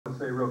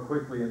say real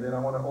quickly, and then I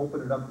want to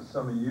open it up to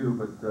some of you.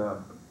 But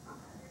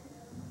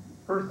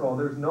first of all,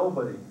 there's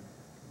nobody,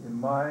 in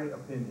my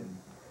opinion,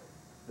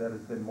 that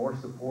has been more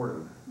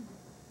supportive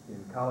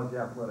in college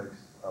athletics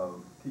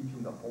of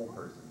teaching the whole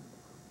person,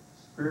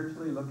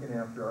 spiritually looking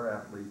after our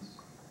athletes,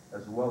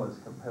 as well as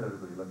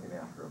competitively looking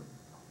after them.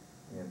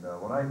 And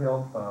when I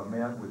help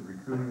Matt with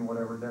recruiting and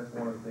whatever, that's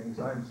one of the things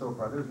I'm so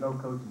proud. There's no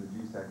coach in the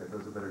GSAC that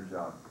does a better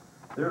job.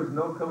 There's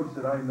no coach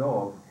that I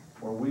know of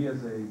where we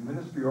as a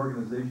ministry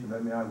organization,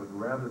 I would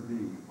rather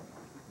be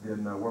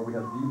than where we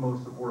have the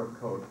most supportive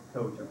coach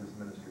of this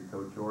ministry,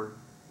 Coach George.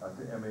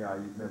 To MAI,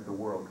 you've meant the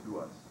world to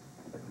us,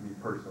 and to me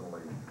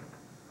personally.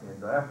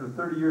 And after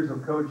 30 years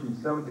of coaching,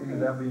 17 of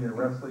that being in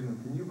wrestling,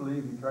 and can you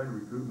believe he tried to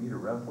recruit me to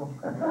wrestle?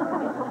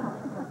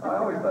 I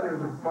always thought he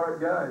was a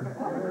smart guy.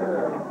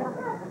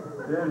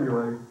 Yeah.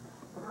 Anyway,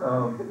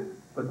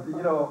 but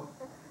you know,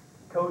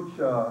 Coach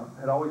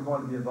had always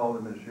wanted to be involved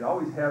in ministry,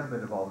 always has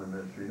been involved in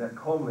ministry, and that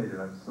culminated.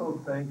 I'm so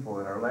thankful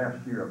in our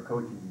last year of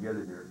coaching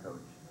together here,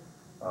 Coach,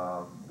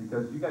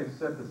 because you guys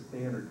set the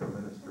standard for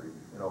ministry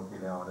in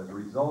Okinawa, and as a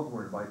result,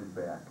 we're invited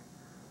back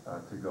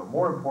to go.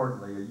 More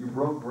importantly, you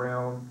broke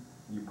ground.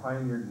 You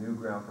pioneered new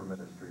ground for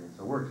ministry, and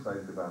so we're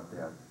excited about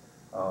that.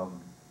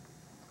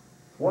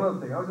 One other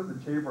thing, I was at the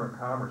Chamber of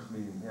Commerce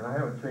meeting, and I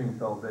haven't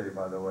changed all day,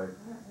 by the way,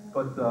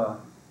 but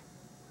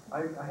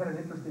I had an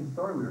interesting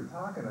story. We were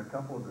talking, a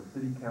couple of the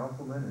city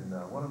councilmen, and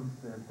one of them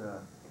said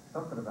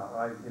something about,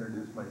 I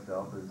introduced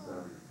myself as,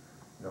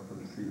 you know, from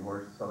the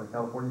Seahorse, Southern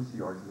California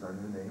Seahorse is our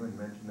new name, and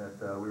mentioned that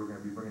we were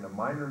going to be bringing a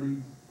minor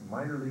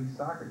league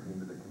soccer team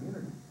to the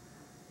community.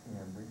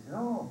 And they said,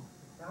 oh,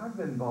 I've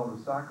been involved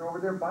with soccer over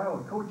there,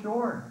 Biola, Coach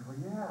Orr. I go,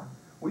 yeah.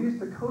 We used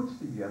to coach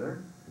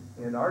together,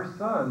 and our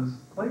sons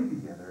played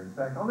together. In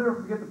fact, I'll never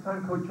forget the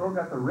time Coach Orr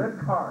got the red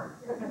card.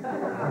 I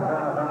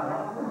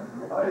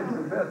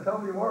said, man, tell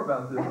me more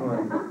about this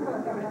one.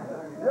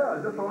 Yeah,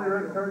 that's the only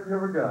red card you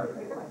ever got.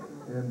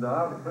 And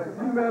but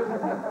can you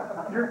imagine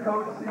your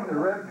coach seeing the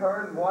red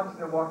card and watching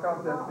him walk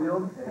off that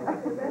field?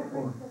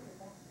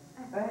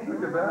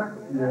 Took it back?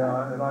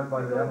 Yeah, and I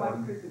by that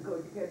one. You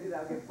can't do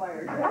that, I'll get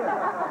fired.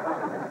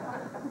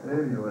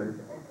 Anyway,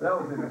 that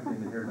was interesting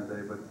to hear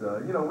today. But,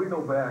 you know, we go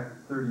back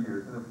 30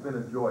 years, and it's been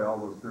a joy all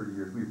those 30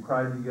 years. We've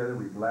cried together,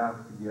 we've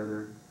laughed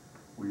together,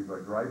 we've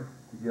griped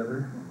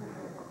together,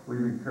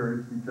 we've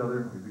encouraged each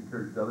other, we've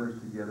encouraged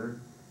others together,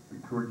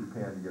 we've toured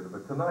Japan together.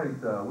 But tonight,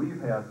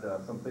 we've had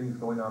some things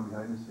going on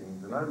behind the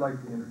scenes, and I'd like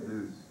to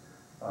introduce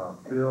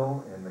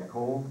Bill and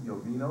Nicole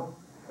Yovino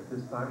at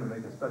this time to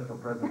make a special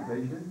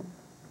presentation.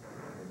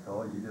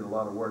 Oh, you did a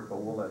lot of work,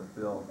 but we'll let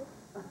Phil.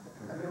 You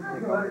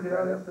can let her get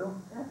out of that, Phil.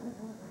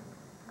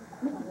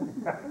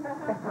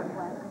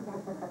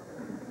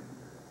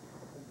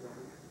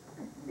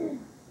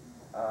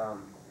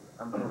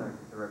 I'm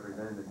the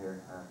representative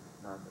here.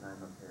 Not that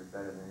I'm up here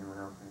better than anyone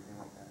else or anything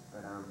like that.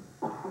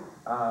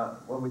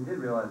 But what we did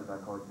realize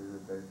about coaches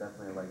is there's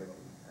definitely a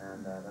legacy,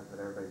 and that's what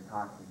everybody's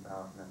talking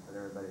about, and that's what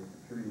everybody's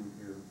contributing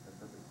to. That's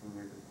what the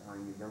seniors are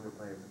telling these younger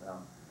players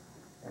about.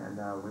 And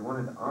we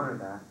wanted to honor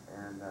that,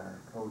 and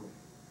Coach,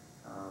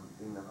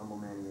 being the humble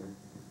man he is,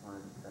 just wanted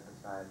to step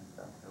aside and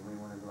stuff, and we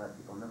wanted to let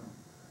people know.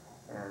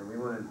 And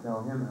we wanted to tell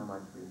him how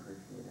much we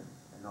appreciate him,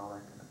 and all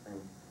that kind of thing.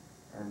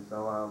 And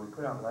so we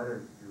put out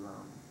letters to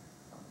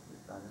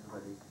just about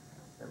everybody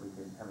that we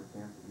could have a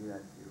chance to do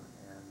that to,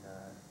 and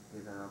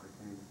gave them an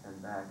opportunity to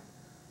send back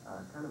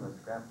kind of a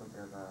scrapbook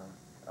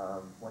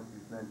of what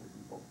you've meant to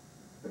people.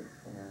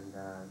 And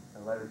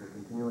the letters are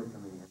continually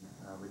coming in.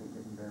 We didn't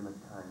give them very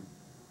much time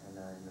in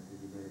the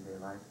busy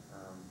day-to-day life,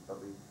 but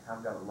we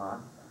have got a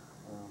lot.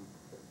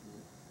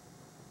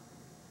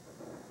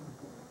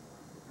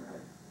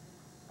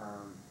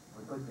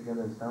 We put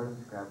together and started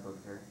a scrapbook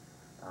here.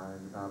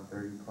 There's about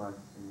 30 plus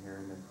in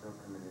here, and they're still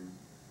coming in.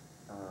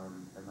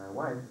 And my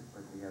wife has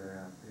put together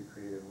pretty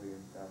creatively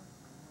and stuff,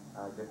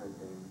 different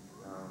things,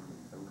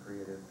 some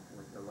creative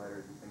with the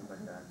letters and things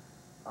like that.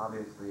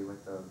 Obviously,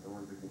 with the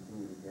ones we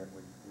continue to get,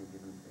 we're just going to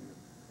give them to you.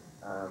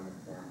 And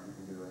you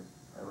can do it.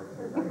 I would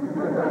say that.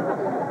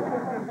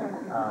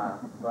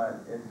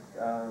 But it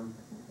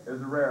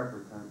was a rare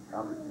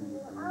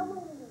opportunity for me.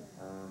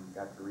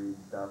 Got to read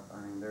stuff.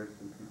 I mean, there's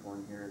some people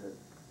in here that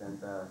sent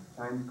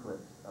Chinese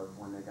clips of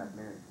when they got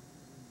married,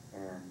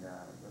 and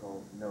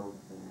little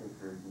notes and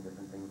pictures and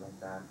different things like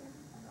that.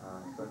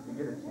 So if you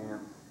get a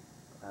chance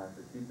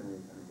to see some of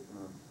these, I mean,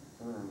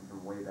 some of them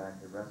from way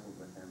back, they wrestled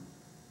with him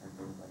and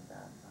things like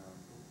that.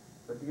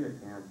 So if you get a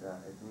chance,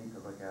 it's neat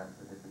to look at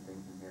the different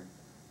things in here.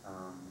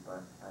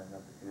 But I have the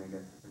opportunity, I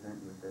guess, to present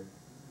you with this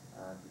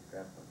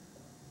scrapbook.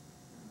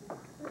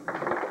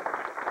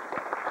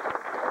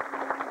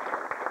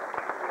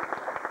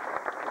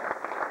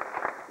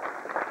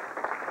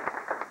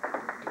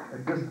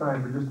 At this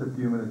time, for just a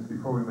few minutes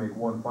before we make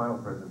one final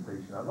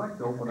presentation, I'd like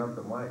to open up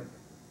the mic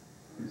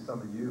to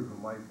some of you who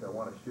might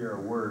want to share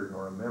a word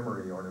or a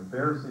memory or an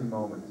embarrassing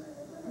moment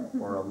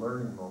or a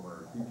learning moment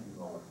or a teaching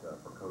moment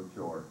for Coach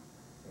Orr.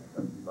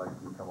 If you'd like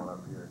to come on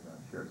up here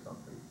and share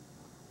something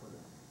with us.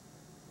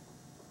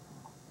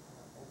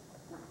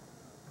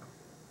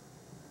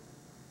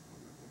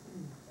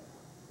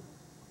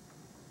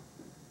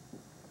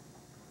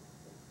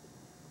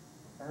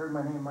 heard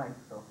my name Mike,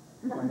 so.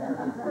 It was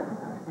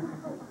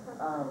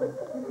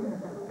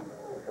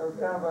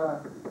kind of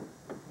a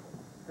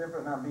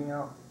different not being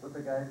out with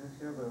the guys this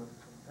year, but I was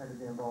trying to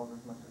be involved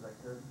as much as I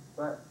could.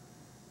 But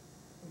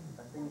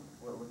I think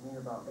what was neat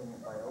about being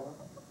at Biola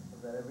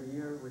is that every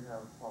year we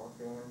have Hall of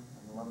Fame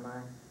and alumni.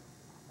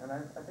 And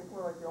I think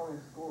we're like the only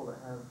school that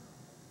has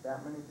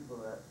that many people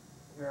that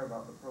care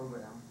about the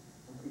program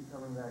and keep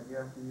coming back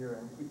year after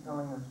year and keep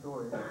telling their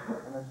stories.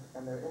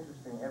 And they're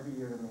interesting every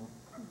year to me.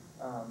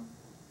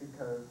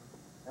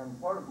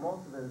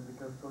 Most of it is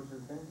because Coach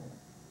has been here.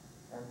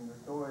 And the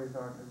stories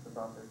aren't just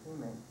about their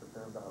teammates, but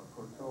they're about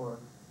Coach Orr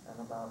and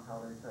about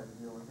how they try to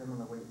deal with him in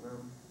the weight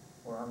room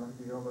or on the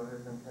field or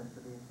his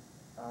intensity.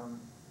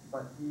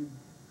 But he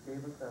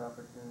gave us that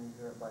opportunity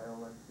here at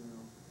Biola to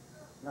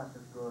not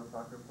just grow as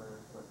soccer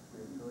players, but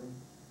spiritually.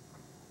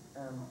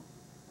 And,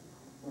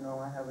 you know,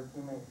 I have a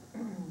teammate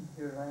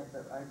here tonight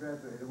that I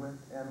graduated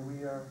with, and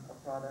we are a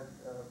product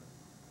of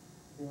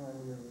being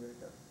under your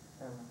leadership.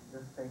 And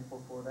just thankful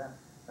for that.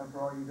 And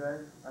for all you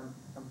guys, I'm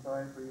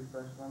sorry for you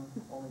freshmen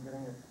only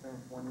getting to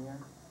experience 1 year.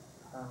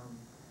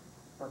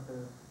 But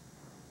there's,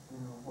 you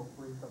know,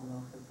 hopefully someone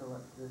else can fill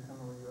that position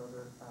or your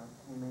other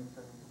teammates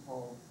and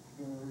Paul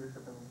being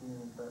leadership in the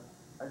community. But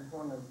I just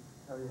wanted to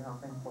tell you how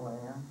thankful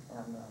I am,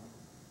 and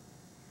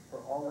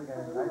for all the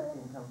guys that I've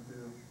seen come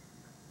through,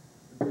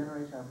 the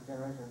generation after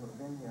generation who have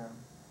been here.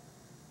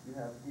 You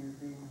have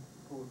Husey,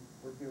 who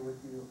was here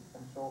with you,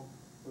 and Schultz,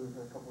 who's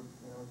a couple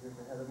years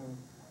ahead of me,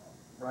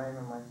 Ryan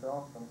and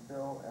myself, and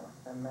Phil,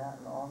 and Matt,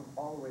 and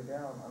all the way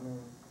down. I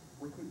mean,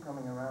 we keep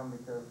coming around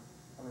because,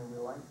 I mean, we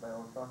like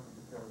Biola soccer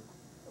because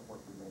of what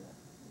you made it.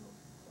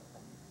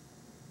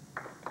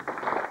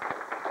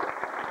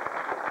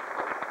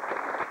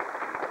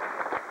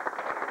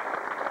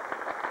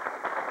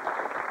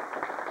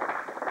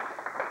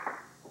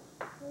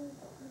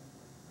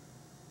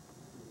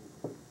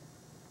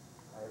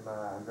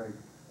 I'm very,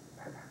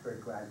 very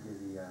glad you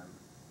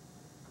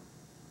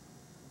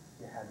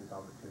had this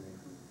opportunity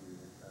for me to do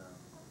this.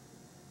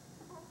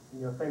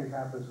 You know, things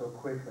happen so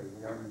quickly.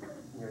 You know,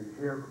 you're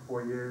here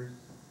for 4 years.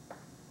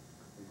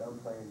 You're done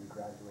playing. You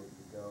graduate.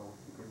 You go.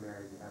 You get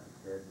married. You have a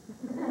kid.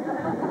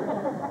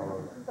 All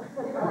over.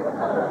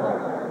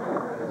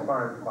 As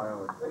far as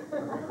Biola,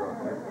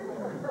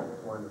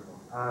 it's wonderful.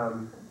 I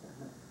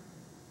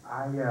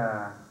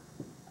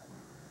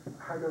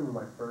remember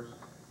my first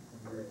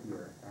year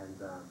here, and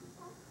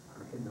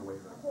I'm hitting the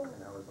weight room,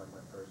 and that was like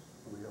my first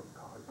real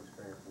college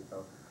experience. And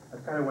so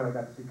that's kind of when I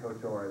got to see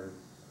Coach Orr.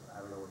 I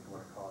don't know what you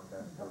want to call it,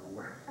 best or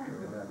worst or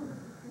whatever.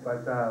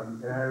 But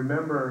and I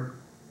remember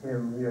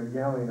him, you know,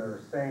 yelling or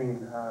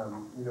saying,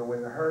 you know,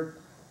 when it hurts,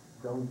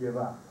 don't give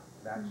up.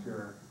 That's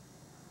your,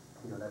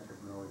 you know, that's your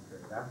growing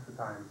period. That's the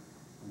time,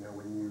 you know,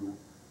 when you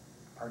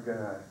are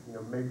gonna, you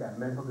know, make that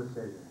mental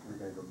decision. You're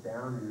gonna go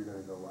down or you're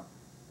gonna go up,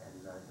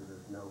 and because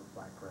there's no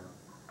flat ground.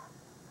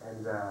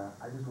 And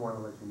I just want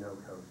to let you know,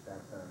 Coach,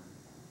 that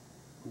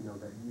you know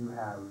that you've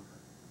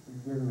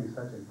given me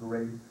such a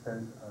great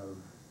sense of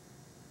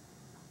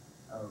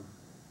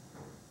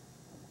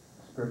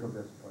spiritual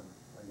discipline,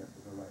 I guess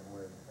is the right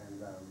word.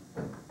 And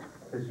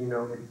because you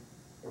know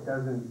it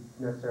doesn't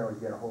necessarily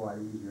get a whole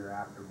lot easier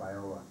after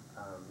Biola.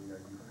 You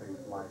know, you face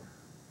life,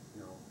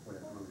 you know, when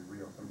it's really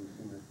real. Some of these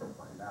seniors will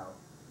find out,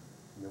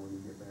 you know, when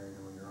you get married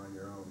and when you're on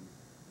your own,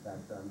 that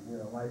you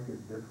know, life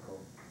gets difficult.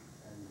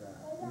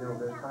 You know,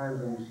 there's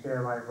times when you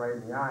stare life right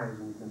in the eyes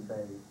and you can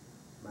say,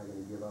 am I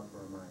going to give up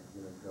or am I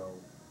going to go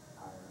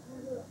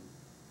higher?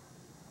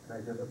 And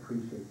I just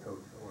appreciate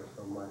Coach Orr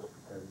so much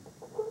because,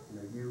 you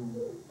know, you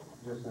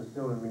just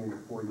instilled in me in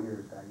the 4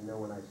 years that, you know,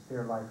 when I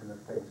stare life in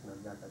the face and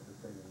I've got that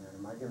decision, man,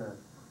 am I going to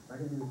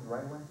do this the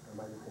right way or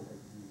am I just going to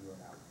take the easy road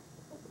out?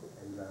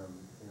 And,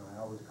 you know, I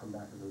always come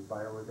back to those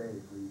Biola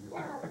days where you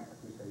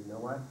say, you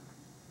know what?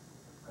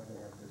 I'm going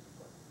to have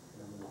discipline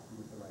and I'm going to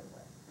do it the right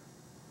way.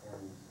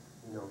 And,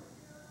 you know,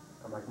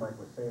 like Mike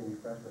was saying, you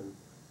freshmen,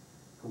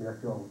 I mean, I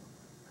feel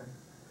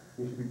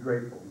you should be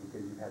grateful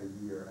because you've had a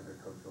year under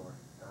Coach Orr.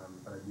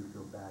 But I do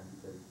feel bad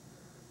because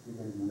you're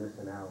going to be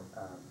missing out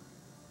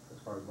as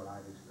far as what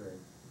I've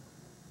experienced.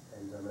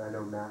 And I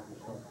know Matt and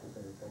Schultz can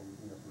say the same,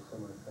 you know, some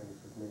similar things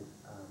with me.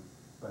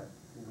 But,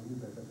 you know,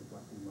 you've been such a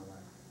blessing in my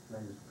life, and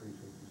I just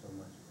appreciate you so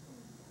much.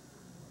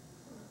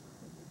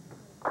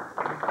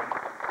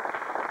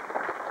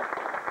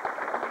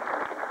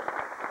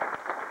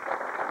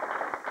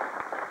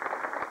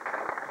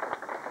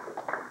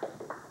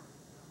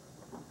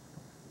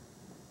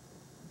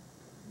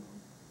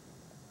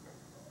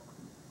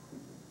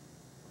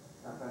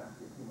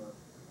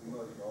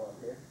 Emotional up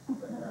here,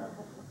 but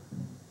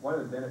one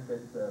of the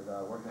benefits of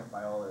working at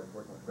Biola is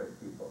working with great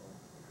people.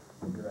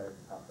 You're right at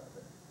the top of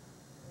it.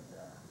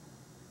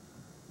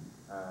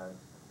 And,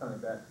 some of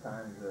the best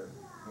times of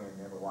being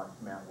able to watch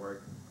Matt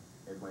work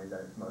is when he's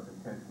at his most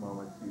intense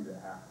moments, usually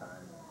at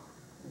halftime,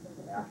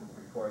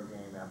 before a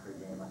game, after a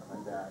game, something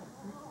like that.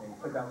 And he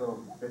put that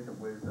little bits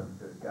of wisdom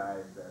to his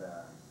guys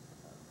that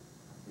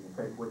you can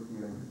take with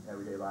you in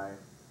everyday life.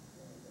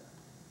 And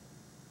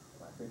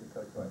when I think of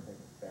Coach Orr, I think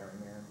of family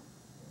man.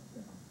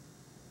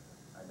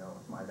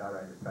 my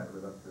daughter, I just try to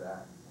live up to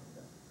that.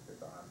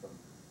 It's awesome.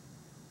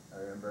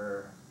 I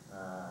remember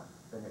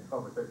been here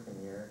 12 or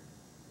 13 years,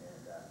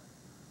 and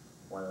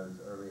one of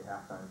those early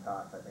halftime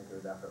talks, I think it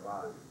was after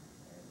loss,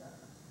 and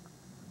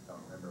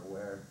don't remember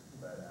where,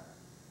 but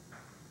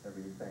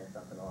remember you saying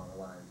something along the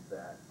lines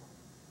that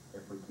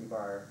if we keep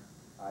our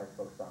eyes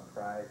focused on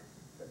Christ,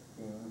 the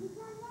team,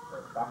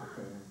 the soccer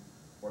team,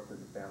 works as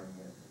a family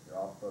unit. You're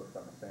all focused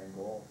on the same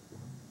goal,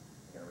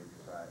 you're going to reach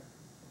your prize.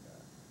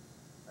 And,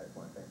 I just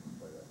want to thank you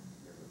for the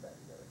years we've had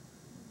together.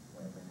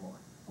 Way many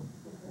more.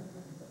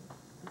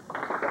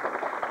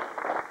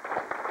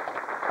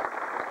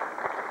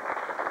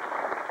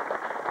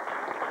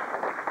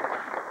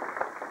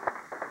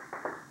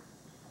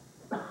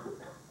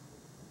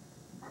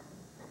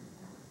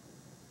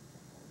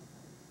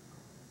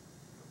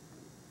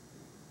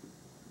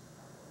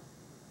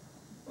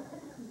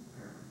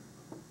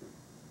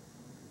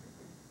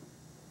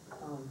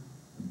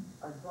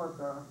 I just want to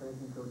start off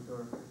thanking Coach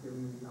Orr for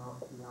giving me the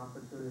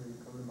opportunity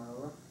to come to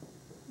Biola.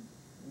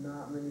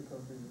 Not many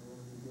coaches will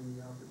give me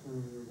the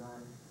opportunity as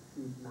I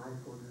see in high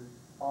school.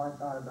 All I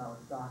thought about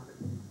was soccer.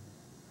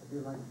 I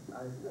did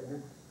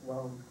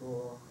well in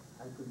school.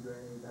 I could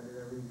grade. I did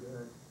everything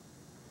good.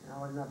 And I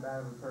wasn't that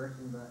bad of a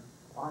person, but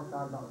all I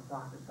thought about was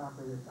soccer,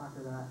 soccer this,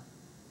 soccer that.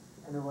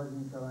 And it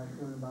wasn't until I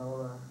came to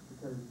Biola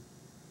because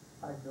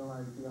I feel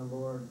like the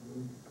Lord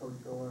used Coach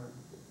Orr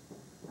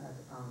as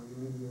the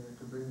mediator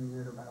to bring me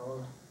here to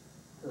Biola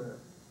to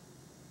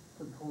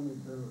pull me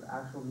to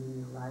actual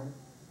meaning of life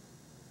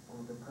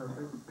and the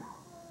purpose.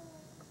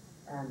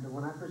 And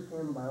when I first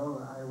came to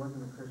Biola, I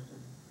wasn't a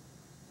Christian.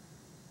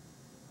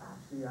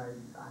 Actually, I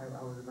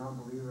was a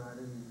non-believer. I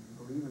didn't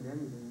believe in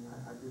anything.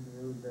 I just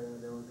knew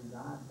that there was a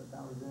God, but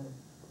that was it.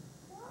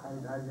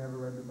 I never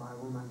read the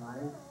Bible in my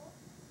life.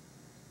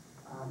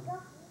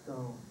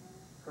 So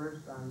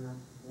first,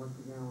 once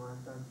again, I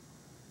want to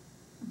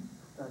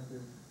start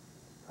this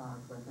talk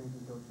by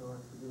thanking Coach Orr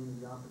for giving me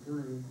the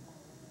opportunity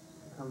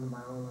to come to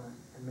Biola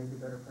and make a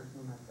better person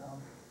of myself.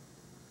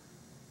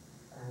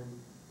 And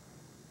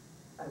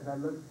as I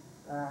look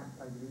back,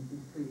 like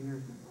these 3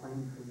 years of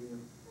playing for you,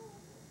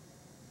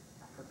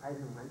 I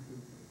didn't like you.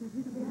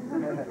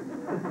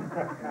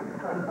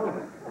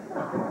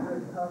 I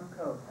was a tough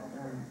coach,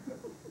 and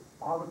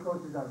all the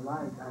coaches I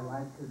liked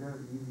because they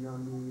were easy on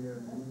me, they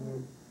were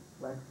lenient,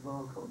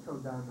 flexible. Coach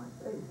choked down my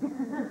face.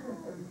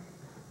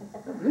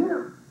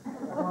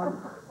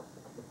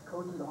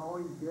 Coaches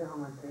always get on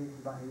my face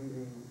about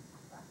anything,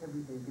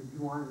 everything, because he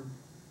wanted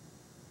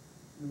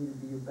me to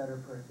be a better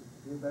person,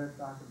 to be a better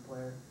soccer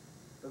player.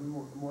 But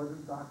more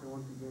than soccer,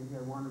 once again, he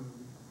wanted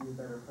me to be a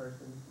better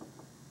person.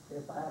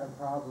 If I had a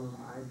problem,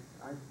 I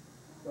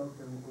spoke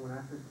to him. When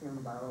I first came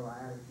to Biola, I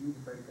had a huge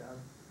breakup,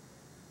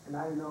 and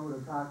I didn't know who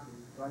to talk to,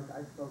 so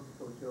I spoke to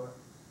Coach Orr,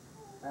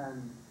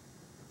 and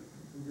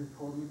he just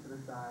pulled me to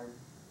the side.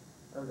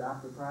 It was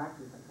after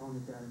practice. I told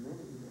him, "Did I admit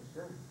it?" He said,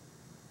 "Sure."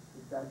 We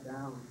sat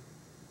down,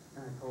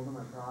 and I told him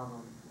my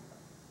problem.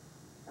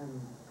 And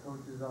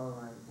Coach is all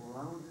like,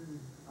 "Well,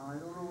 I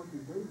don't know what to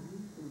do.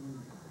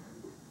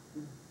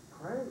 Just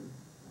pray."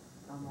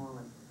 I'm all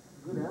like,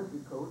 "Good answer,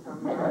 Coach. I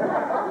mean, I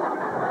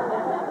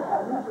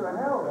need your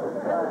help."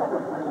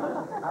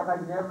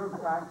 I've never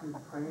practiced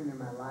praying in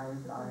my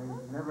life. I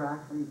never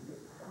actually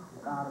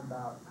thought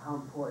about how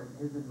important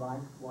his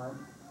advice was.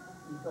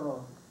 And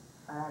so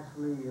I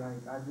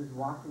just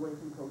walked away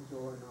from Coach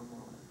Orr, and I'm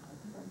all like, I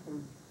think I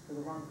came to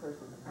the wrong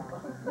person to talk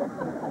to.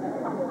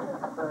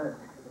 But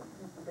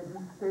it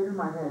just stayed in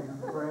my head,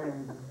 just pray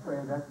and just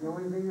pray. That's the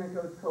only thing that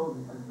Coach told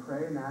me, just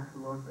pray and ask the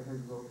Lord for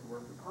his will to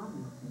work upon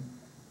me.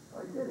 So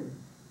I did it.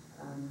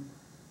 And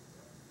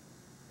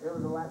it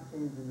was a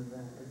life-changing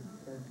event.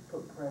 It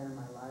put prayer in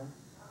my life.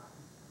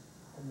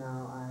 And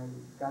now I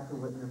got to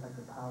witness like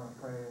the power of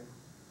prayer,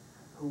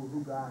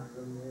 who God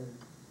really is.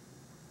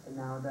 And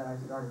now that I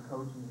started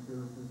coaching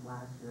too since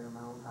last year in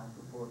my own high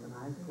school, fourth in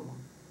high school,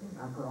 and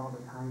I put all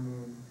the time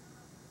in.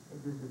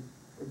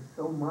 It's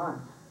so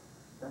much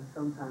that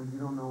sometimes you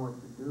don't know what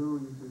to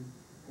do. You just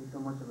take so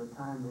much of a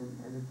time in,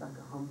 and it's like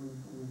a humbling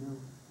thing to do.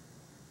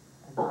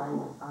 And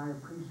I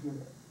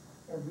appreciate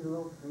every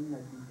little thing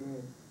that you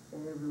did,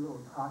 every little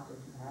talk that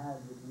you had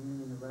with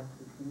me and the rest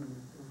of the team.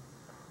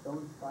 It's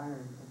so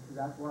inspiring, because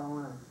that's what I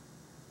want to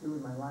do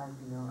with my life.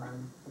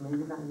 I'm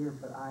maybe not here,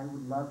 but I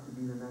would love to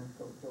be the next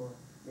Coach Orr.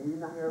 Maybe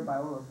not here at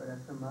Biola, but at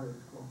some other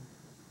school.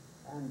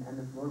 And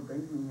if the Lord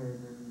brings me here,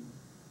 then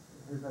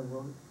His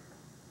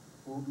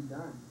will be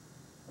done.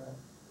 But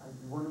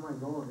one of my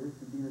goals is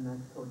to be the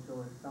next Coach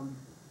Orr, some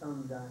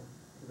guy.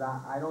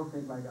 Because I don't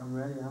think like I'm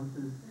ready. I'm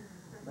just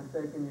my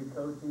second year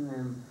coaching,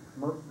 and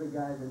most of the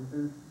guys, and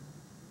since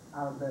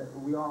out of that,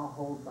 we all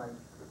hold like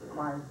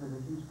Christ as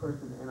a huge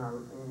person in our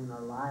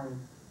lives,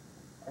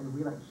 and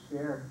we like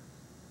share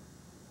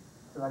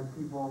to like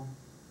people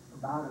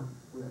about Him.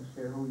 We like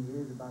share who He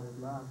is, about His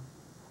love,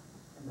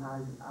 and I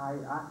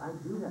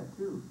do that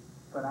too.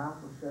 But I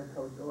also share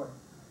Coach Orr.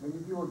 Many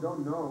people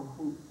don't know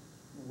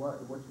what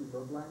you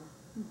look like,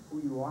 who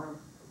you are,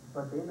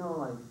 but they know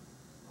like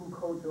who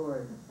Coach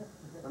Orr is.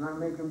 When I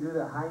make them do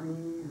their high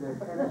knees, their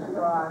tennis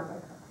squats,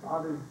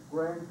 all their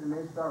sprints, and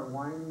they start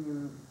whining,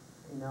 and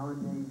and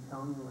they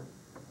tell me like,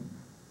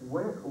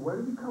 where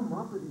do you come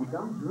up with these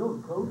dumb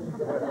drills, Coach?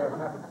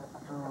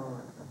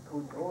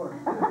 Coach Orr.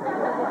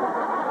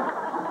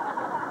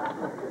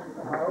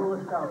 I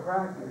always style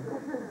practice.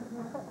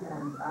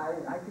 And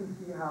I can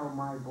see how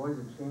my boys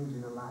are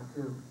changing a lot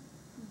too.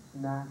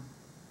 And that's,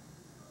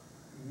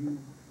 you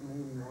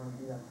maybe want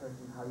to be that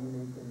person, how you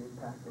make an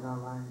impact in our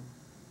lives.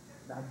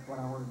 That's what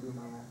I want to do in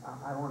my life.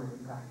 I want to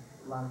impact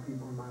a lot of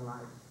people in my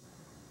life.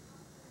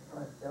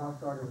 But it all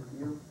started with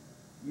you.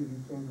 You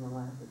changed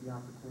my life with the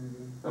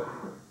opportunity. I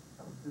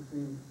was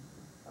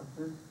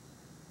just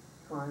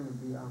trying to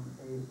be a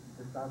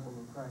disciple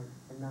of Christ,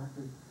 and not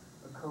just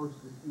a coach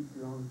to seek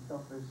your own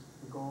selfish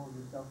goals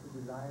and selfish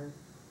desires,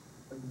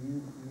 but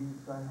you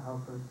try to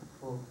help us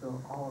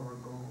fulfill all of our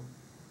goals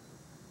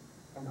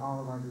and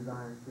all of our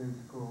desires during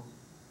school,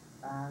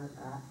 and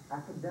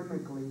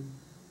academically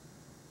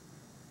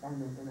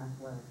and in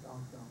athletics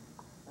also.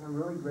 And I'm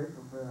really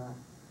grateful for that.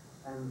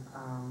 And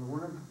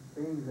one of the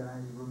things that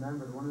I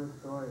remembered, one of the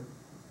stories,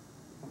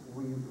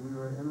 we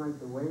were in like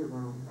the weight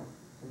room,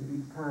 and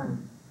each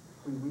time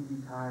we'd be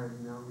tired,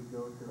 we'd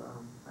go to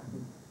I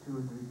think 2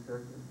 or 3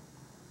 circuits.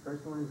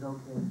 First one is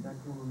okay,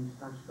 second one we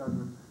start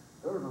struggling.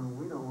 Third one,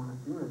 we don't want to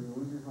do anything.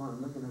 We just want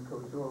to look at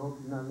Coach Orr,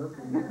 hope he's not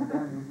looking.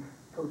 Standing,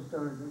 Coach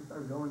Turner just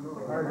start going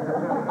over harder.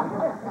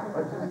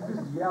 Or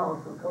just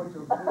yell so Coach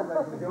will feel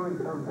like we're doing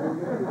something.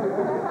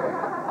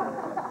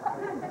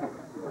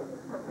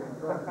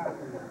 But,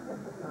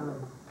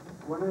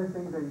 one of the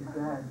things that he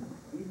said,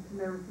 each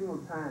and every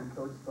single time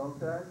Coach spoke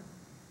to us,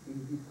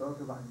 he spoke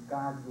about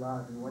God's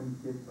love and what he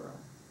did for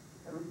us.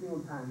 Every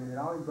single time, and it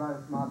always brought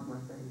a smile to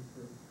my face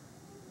too.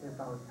 If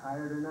I was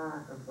tired or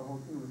not, or if the whole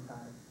team was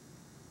tired,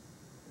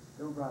 it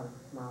still brought a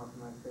smile to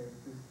my face.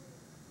 Just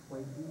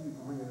when he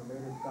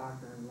related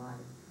soccer and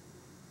life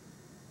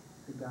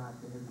to God,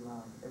 to his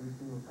love, every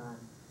single time.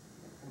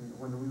 And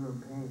when we were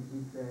in pain,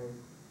 he'd say,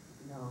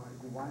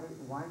 like,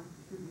 why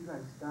should you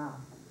guys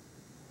stop?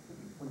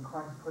 When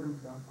Christ put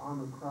himself on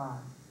the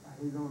cross by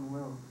his own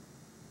will,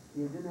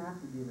 he didn't have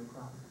to be in the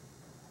cross,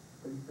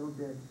 but he still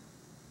did.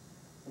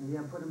 And he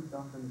had put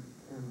himself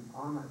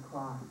on that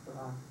cross for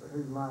us, for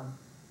his love.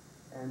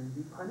 And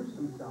he punished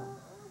himself.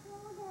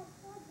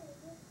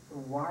 So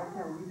why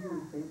can't we do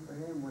the same for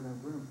him when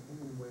we're in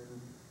pain, when,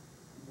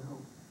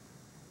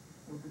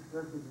 with the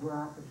circus, we're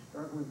out there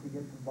struggling to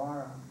get the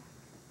bar up.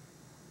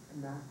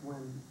 And that's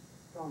when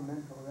it's all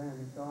mental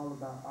then. It's all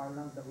about our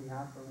love that we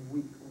have for him.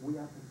 We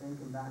have to thank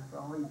him back for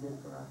all he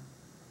did for us.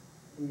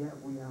 And yet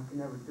we can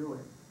never do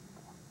it.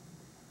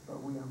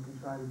 But we can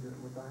try to do it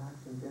with our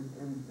actions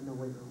in the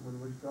weight room when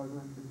we're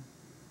struggling.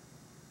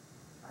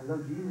 I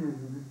love Jesus,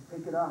 and just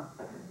pick it up.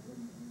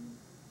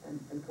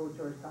 And Coach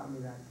Orr taught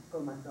me that, to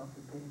put myself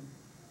to pain,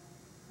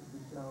 just to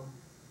show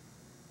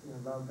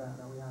love that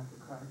we have for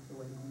Christ, the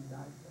way he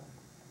died for us.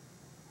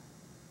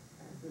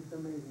 And it's just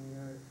amazing.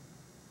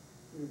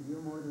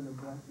 You're more than a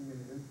blessing and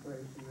an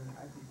inspiration, and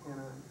I just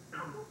cannot.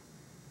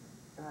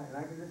 And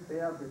I could just stay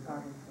up here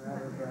talking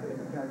forever, but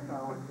you guys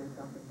probably want to say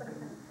something too.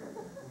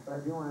 But I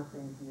do want to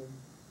thank you,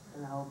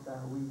 and I hope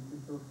that we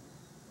can still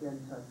get in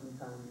touch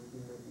sometime and we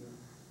can maybe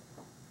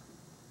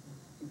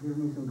give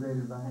me some great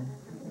advice.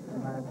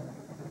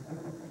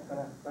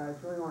 But I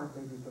truly want to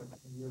thank you, Coach.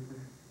 You're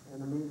just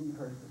an amazing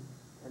person,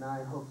 and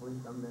I hopefully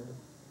someday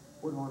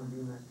would want to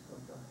be next to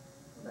Coach Orr.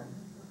 Thanks.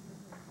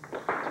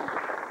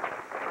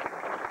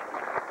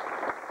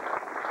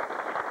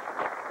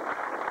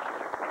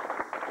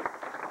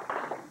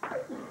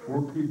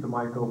 We'll keep the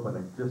mic open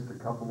in just a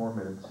couple more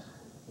minutes.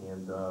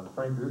 And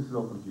frankly, this is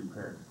open to you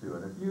parents too.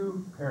 And if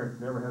you parents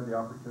never had the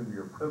opportunity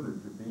or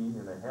privilege of being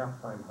in a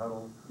halftime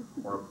huddle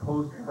or a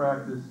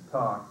post-practice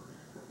talk,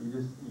 you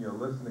just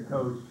listen to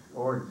Coach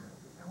Orr and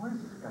say, where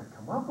does this guy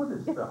come up with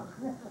this stuff?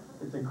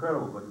 It's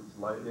incredible,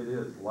 but it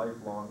is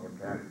lifelong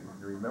impacting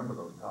to remember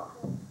those talks.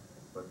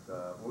 But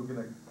we'll get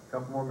a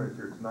couple more minutes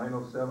here. It's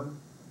 9:07.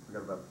 We've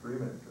got about 3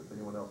 minutes. If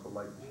anyone else would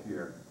like to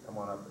share, come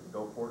on up and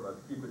go for it.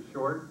 Let's keep it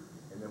short.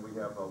 And then we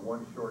have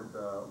one short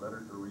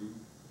letter to read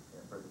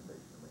and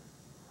presentation to make.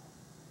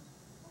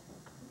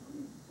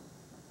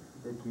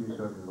 Did keep it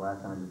short because the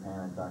last time in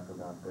Japan I talked for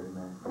about 30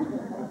 minutes.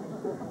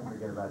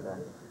 Forget about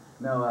that.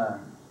 No,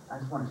 I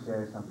just want to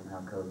share something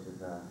how Coach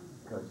is,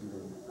 Coach, he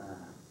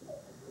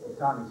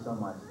taught me so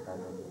much, I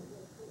think.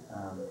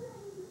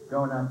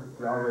 Growing up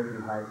all the way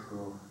through high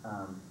school,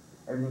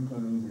 everything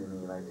came easy to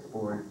me, like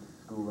sports,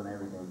 school, and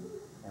everything.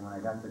 And when I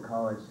got to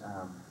college,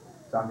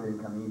 soccer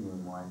didn't come easy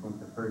anymore. I think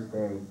the first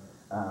day,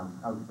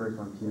 I was the first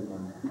one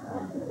puking.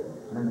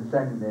 And then the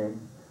second day,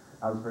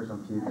 I was the first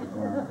one puking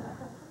again.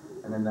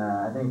 And then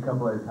I think a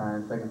couple other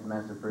times, second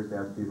semester, first day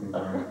I was puking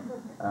again.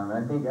 And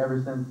I think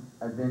ever since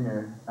I've been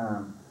here,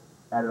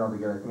 add it all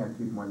together, I think I've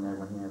puked more than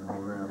everyone here in the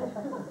whole room.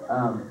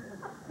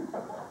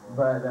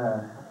 But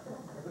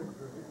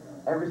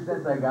ever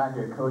since I got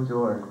here, Coach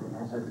Orr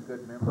has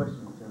just pushed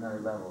me to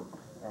another level.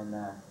 And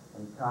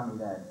he taught me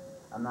that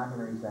I'm not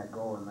going to reach that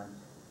goal unless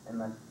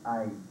unless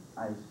I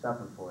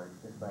suffer for it,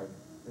 just like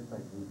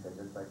he said,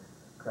 just like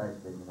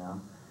Christ did, you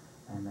know.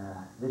 And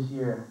this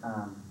year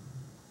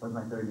was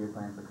my third year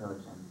playing for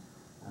Coach,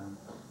 and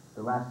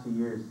the last 2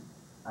 years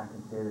I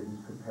can say that he's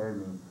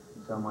prepared me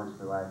so much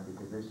for life,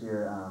 because this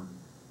year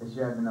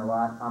I've been a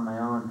lot on my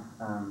own.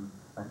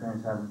 My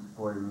parents haven't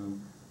supported me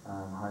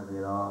hardly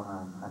at all.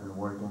 I've been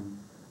working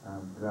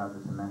throughout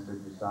the semester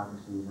through soccer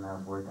season. I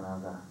was working.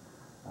 I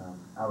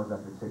was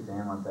up at 6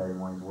 a.m. on Saturday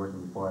mornings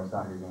working before our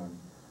soccer games,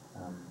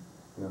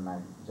 doing my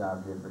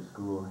job here for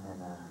school,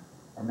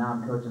 and now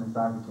I'm coaching the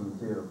soccer team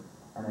too.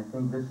 And I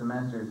think this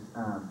semester's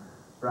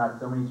brought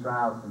so many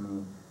trials to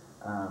me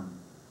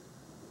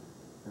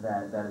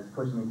that has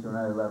pushed me to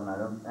another level.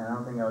 And I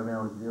don't think I would have been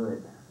able to do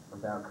it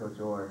without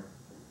Coach Orr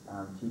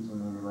teaching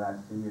me in the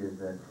last 2 years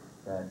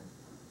that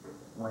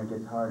when it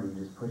gets hard, you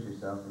just push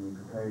yourself and you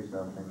prepare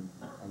yourself and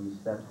you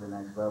step to the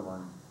next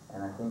level.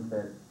 And I think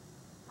that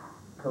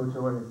Coach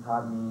Orr has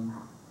taught me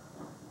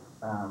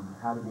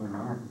how to be a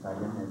man since I've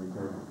been here,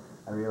 because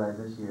I realize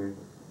this year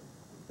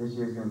is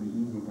going to be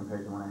easy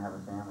compared to when I have a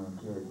family and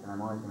kids. And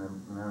I'm always going to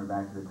remember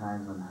back to the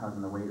times when I was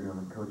in the weight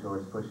room and Coach Orr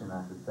was pushing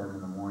us at 7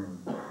 in the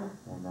morning,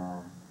 and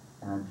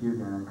I'm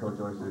puking, and then Coach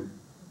Orr says,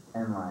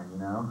 "End line,"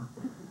 you know.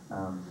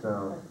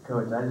 So,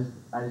 Coach, I just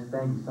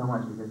thank you so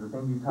much, because the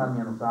things you taught me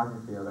on the soccer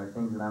field are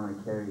things that I'm going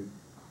to carry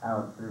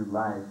out through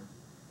life,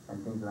 and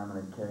things that I'm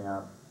going to carry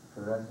out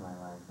for the rest of my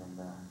life. And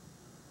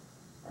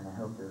I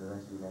hope that the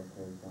rest of you guys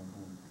carry the same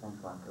thing. Thanks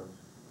a lot, Coach.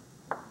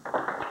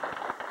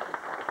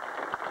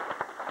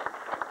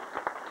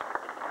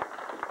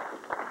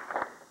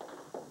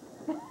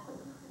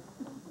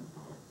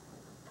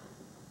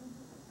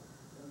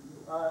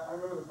 I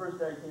remember the first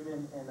day I came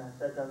in and I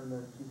sat down in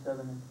the G7,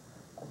 and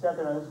I sat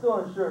there and I was still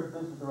unsure if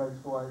this was the right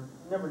school.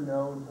 You never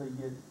know until you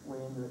get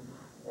way into it.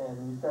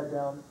 And we sat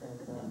down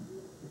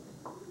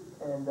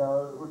and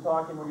we're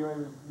talking, we're getting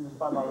ready to do the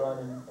 5-mile run,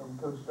 and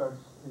Coach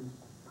starts his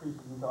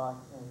preseason talk,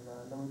 and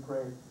then we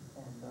prayed.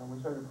 And when we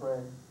started to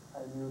pray, I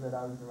knew that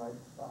I was in the right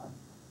spot.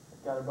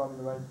 God had brought me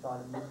to the right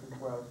spot, and this is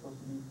where I was supposed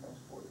to be for the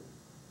next 4 years.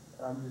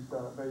 And I'm just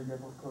very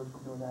grateful to Coach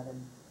for doing that.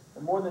 And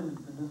more than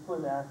the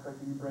discipline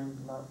aspect that you bring,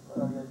 you guys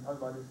talk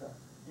about is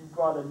you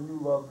brought a new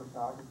love for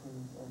soccer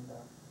teams, and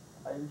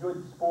I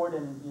enjoyed the sport.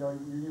 And you're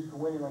used to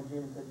winning, like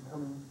Jamie said. You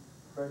come in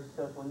very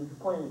successful, and you're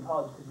playing in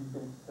college because you've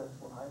been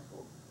successful in high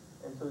school.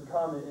 And so to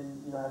come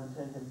and have a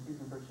 10-10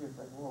 season first year, it's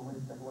like, whoa, wait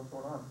a second, what's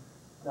going on?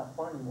 It's not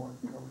fun anymore.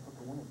 We're supposed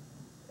to win.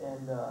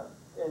 And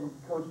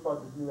Coach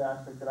brought this new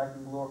aspect that I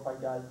can glorify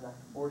God and I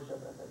can worship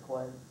as I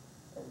play,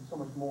 and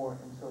so much more.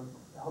 And so it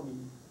helped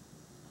me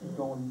keep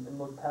going and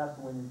look past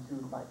the win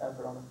into my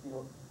effort on the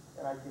field.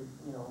 And I could,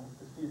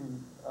 the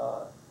season,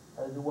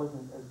 as it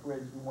wasn't as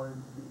great as we wanted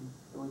it to be,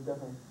 it was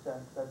definitely a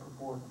success because I put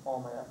forth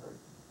all my effort,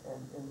 and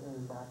it was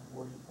an act of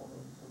worship for me.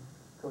 So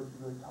Coach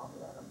really taught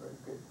me that. I'm very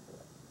grateful for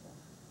that.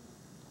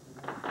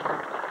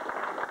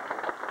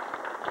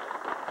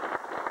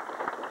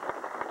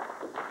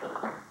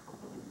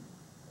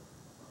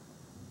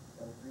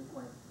 Got a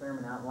 3-point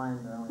sermon outline,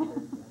 but only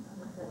 13.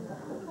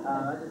 I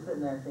was just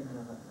sitting there thinking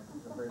of the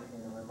verse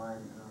came in my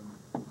mind.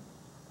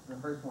 The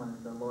first one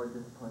is, "The Lord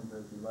disciplines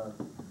those he loves,"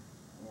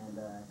 and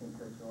I think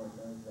Coach Orr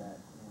knows that.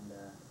 And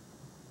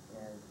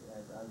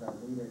as our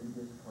leader, he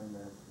disciplined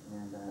us,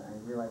 and I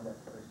realized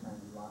that the first time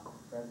we lost to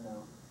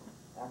Fresno.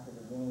 After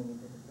the game, he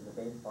took us to the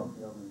baseball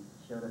field and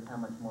showed us how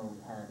much more we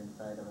had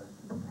inside of us.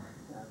 I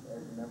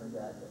remember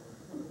that.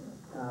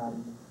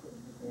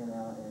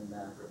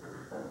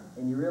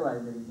 And you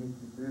realize that he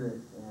takes you through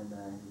this, and he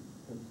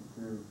takes you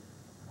through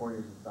 4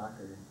 years of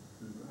soccer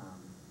to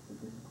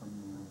discipline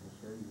you and to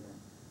show you that.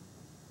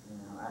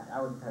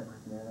 I was the type of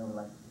person that I would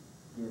like to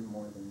give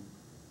more than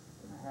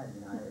I had.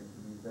 I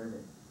reserve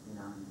it. And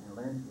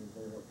learn to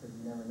reserve it, because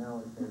you never know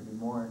if there'd be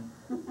more.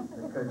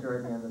 The Coach Orr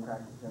at the end of the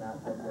practice went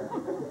out said that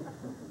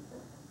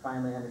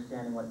finally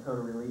understanding what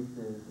total release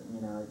is.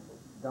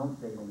 Don't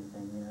save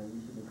anything.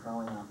 You should be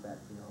crawling off that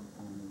field.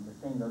 And the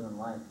same goes in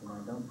life.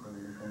 Don't save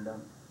anything.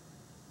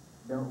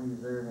 Don't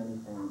reserve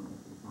anything.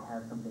 If you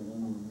have something in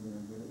you,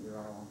 give it your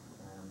all.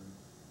 And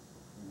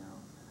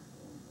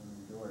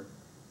endure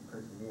and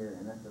persevere.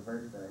 And that's the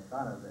verse that I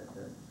thought of that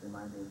just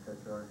reminds me of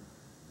Coach Orr.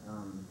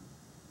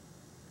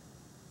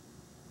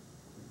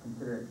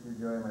 Consider it pure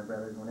joy, my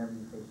brothers, whenever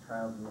you face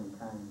trials of many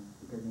kinds,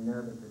 because you know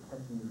that the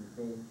testing of your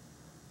faith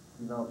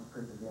develops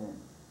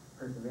perseverance.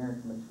 Perseverance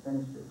must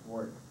finish its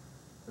work,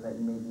 so that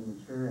you may be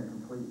mature and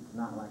complete,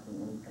 not lacking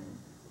anything.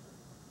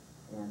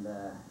 And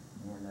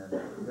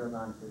it goes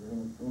on to say,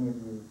 if any of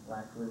you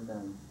lacks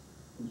wisdom,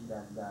 he should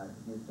ask God,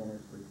 who gives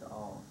generously to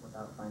all,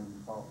 without finding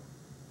fault,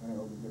 and it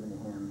will be given to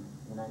him.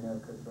 And I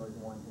know Coach Orr is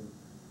one who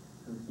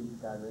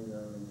seeks God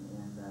regularly,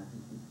 and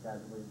he seeks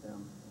God's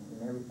wisdom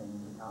in everything.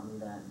 And he taught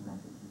me that, and I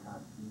think he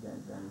taught you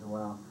guys that as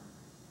well.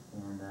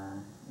 And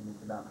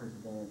it's about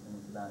perseverance, and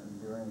it's about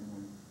enduring.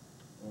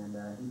 And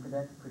he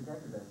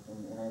protected us,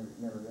 and I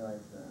never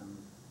realized a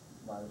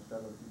lot of the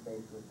struggles he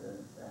faced with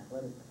the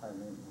athletic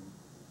department,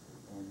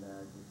 and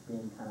just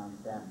being kind of on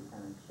staff, he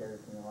kind of shared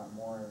with me a lot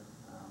more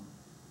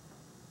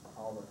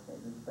all those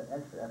things. This the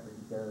extra effort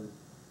he goes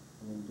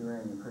and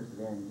enduring and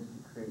persevering just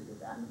to create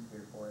this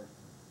atmosphere for us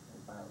in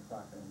Biola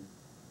soccer. And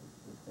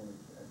it's been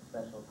a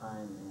special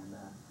time, and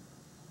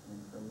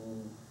for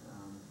me,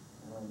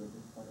 I learned what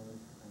discipline is,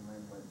 I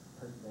learned what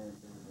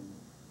perseverance is,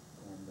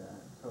 and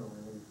total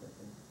release. I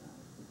think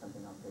is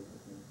something I'll take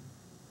with me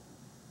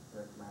the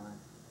rest of my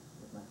life,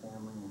 with my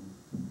family and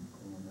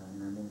in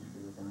our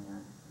ministry with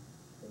MAI.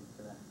 Thank you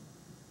for that.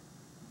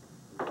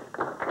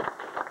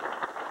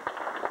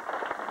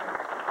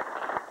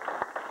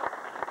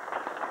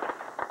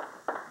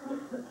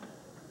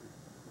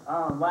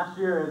 Last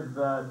year, as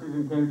the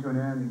season came to an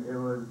end, it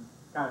was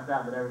kind of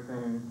sad that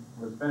everything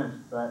was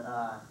finished, but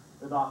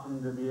it was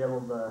awesome to be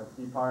able to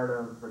be part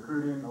of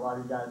recruiting. A lot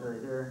of you guys are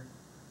here.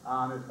 It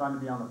was fun to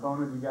be on the phone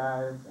with you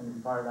guys and to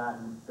be part of that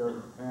and go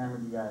to Japan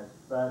with you guys.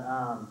 But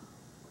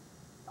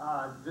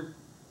just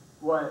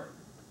what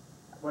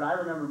I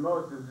remember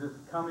most is just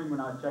coming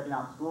when I was checking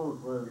out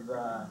schools was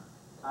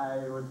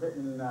I was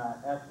hitting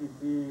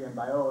SCC and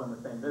Biola in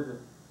the same visit.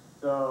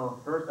 So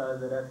first I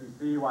was at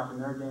SCC watching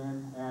their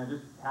game, and it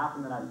just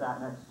happened that I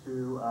sat next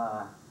to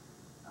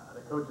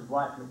the coach's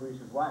wife,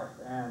 McLeish's wife,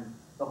 and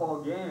the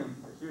whole game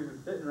she was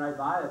just sitting right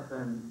by us,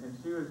 and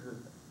she was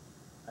just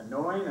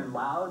annoying and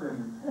loud,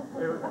 and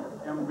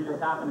we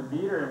just happened to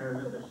meet her, and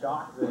it was just a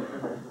shock that there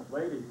was this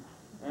lady.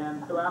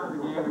 And so after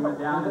the game, we went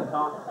down and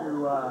talked to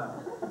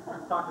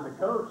the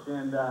coach,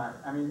 and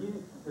I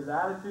mean, his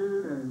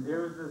attitude, and it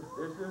was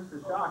just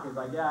a shock. He's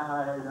like, yeah,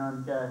 hi, how you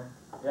doing? Okay,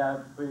 yeah,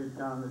 please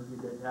come. This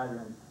would be great to have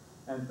you,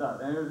 and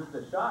stuff. And it was just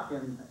a shock,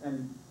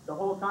 and the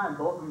whole time,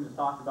 both of them just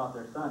talked about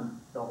their son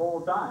the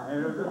whole time,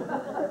 and it was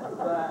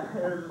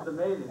just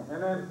amazing.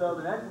 And then so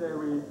the next day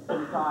we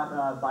caught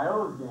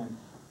Biola's game,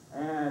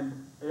 and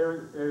it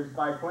was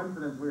by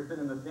coincidence we were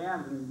sitting in the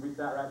stands, and we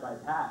sat right by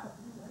Pat.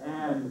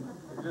 And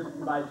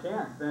just by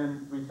chance,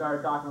 then we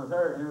started talking with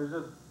her, and it was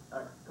just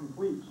a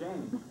complete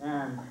change.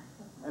 And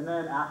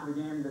then after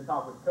the game, to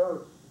talk with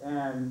Coach,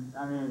 and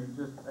I mean,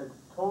 just a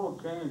total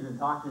change in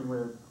talking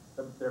with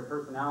their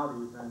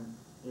personalities. And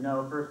you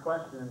know, first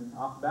question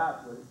off the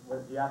bat,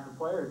 what he asked the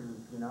players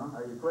is, you know,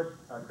 are you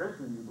a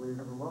Christian? Do you believe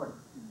in the Lord?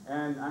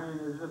 And I mean,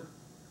 it was just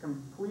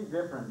complete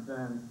difference.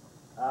 And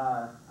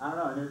I don't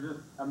know, and it was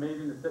just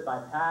amazing to sit by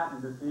Pat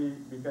and to see,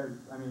 because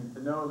I mean,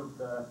 to know that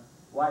the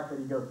wife that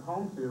he goes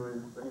home to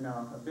is, you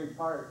know, a big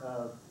part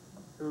of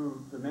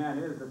who the man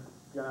is that's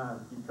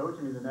gonna be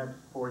coaching me the next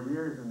 4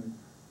 years, and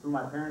who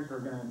my parents are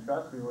gonna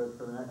entrust me with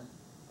for the next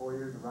 4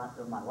 years of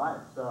my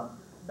life. So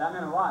that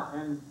meant a lot.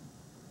 And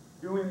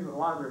doing a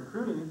lot of the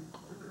recruiting,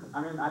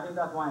 I mean, I think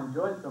that's why I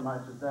enjoy it so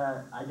much, is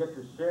that I get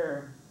to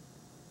share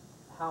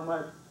how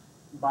much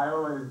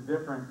Biola is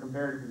different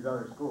compared to these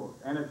other schools.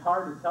 And it's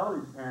hard to tell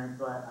these parents,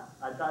 but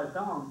I try to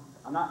tell them,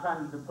 I'm not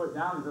trying to put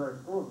down these other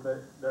schools,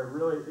 but there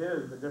really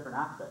is a different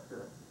aspect to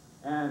it.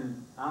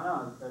 And I don't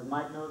know, as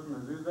Mike knows from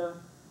Azusa,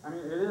 I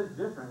mean, it is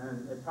different,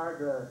 and it's hard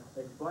to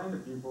explain to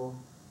people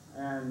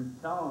and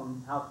tell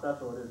them how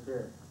special it is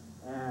here.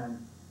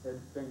 And it's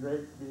been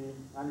great to be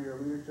under your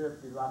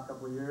leadership these last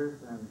couple of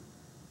years, and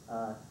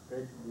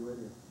great to be with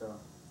you. So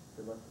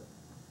good luck to you.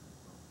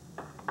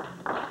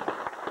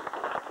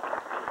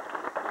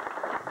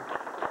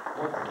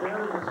 What's said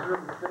in this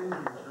room stays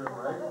in this room,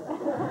 right?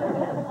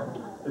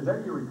 Is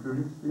that your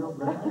recruiting spiel,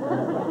 Brent?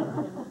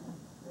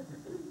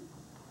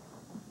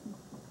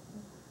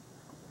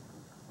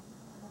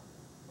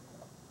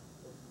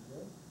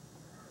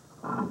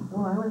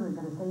 Well, I wasn't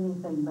going to say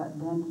anything, but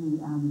then he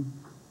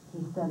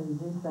said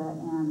Azusa,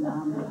 and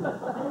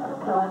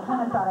so I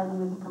kind of thought I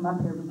needed to come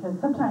up here, because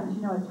sometimes,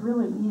 you know, it's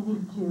really easy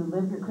to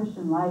live your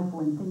Christian life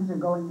when things are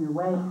going your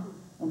way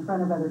in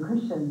front of other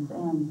Christians,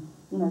 and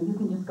you know, you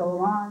can just go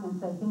along and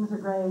say things are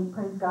great,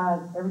 praise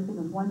God, everything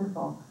is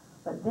wonderful.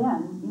 But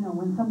then, you know,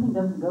 when something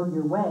doesn't go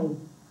your way,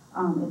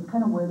 it's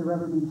kind of where the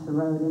rubber meets the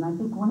road. And I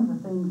think one of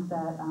the things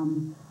that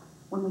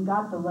when we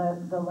got the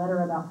letter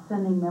about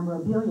sending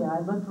memorabilia,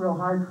 I looked real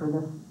hard for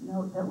this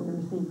note that we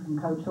received from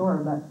Coach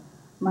Orr, but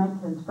Mike,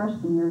 his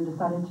freshman year,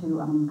 decided to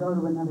go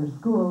to another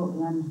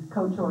school, and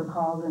Coach Orr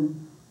called, and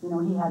you know,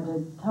 he had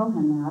to tell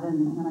him that,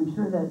 and I'm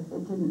sure that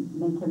it didn't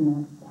make him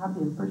the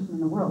happiest person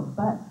in the world.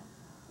 But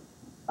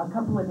a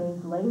couple of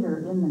days later,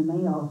 in the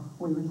mail,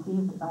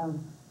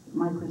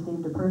 Mike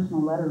received a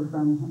personal letter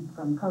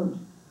from Coach,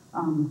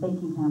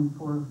 thanking him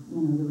for,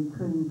 you know, the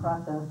recruiting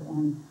process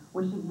and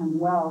wishing him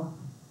well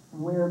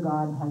where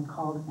God had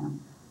called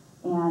him.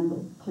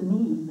 And to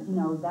me, you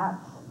know,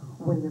 that's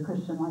where your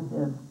Christian life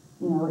is.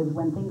 You know, is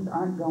when things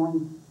aren't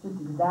going just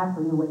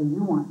exactly the way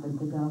you want them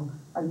to go.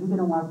 Are you going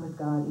to walk with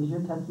God? Is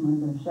your testimony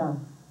going to show?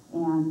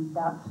 And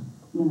that's,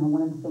 you know,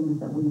 one of the things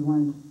that we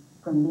learned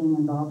from being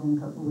involved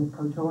with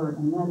Coach Orr,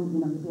 and then, you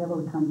know, to be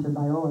able to come to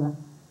Biola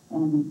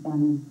and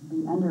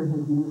be under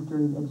his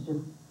ministry, it's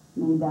just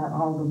made that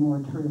all the more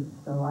true.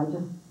 So I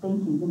just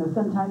thank you. You know,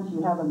 sometimes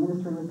you have a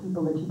ministry with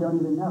people that you don't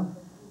even know,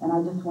 and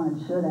I just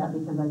wanted to share that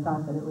because I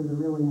thought that it was a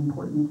really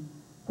important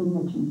thing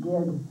that you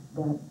did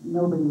that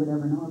nobody would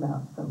ever know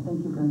about. So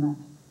thank you very much.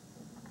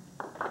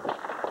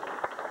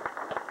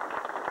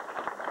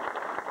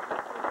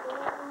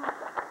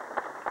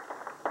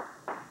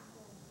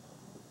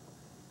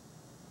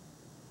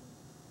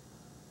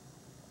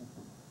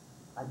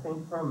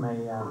 think from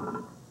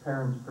a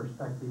parent's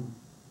perspective,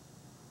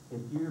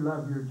 if you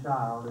love your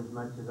child as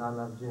much as I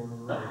love Jim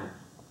and Rose,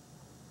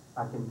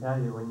 I can tell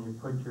you when you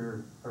put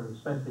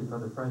especially for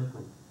the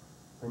freshmen,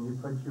 when you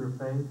put your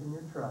faith and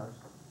your trust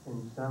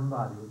in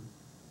somebody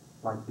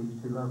like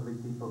these two lovely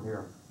people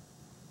here,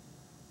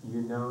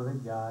 you know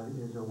that God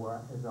is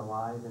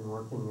alive and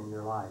working in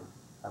your life.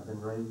 I've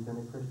been raised in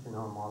a Christian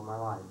home all my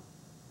life.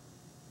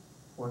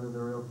 One of the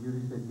real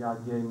beauties that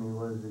God gave me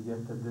was the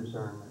gift of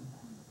discernment.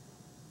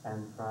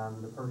 And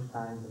from the first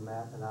time that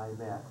Matt and I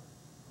met,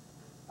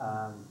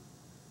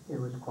 it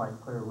was quite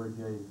clear where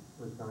Jay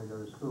was going to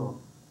go to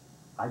school.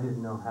 I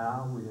didn't know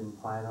how. We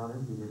didn't plan on it.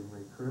 We didn't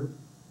recruit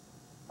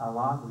a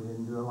lot. We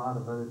didn't do a lot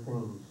of other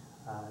things.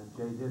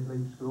 Jay did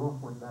leave school,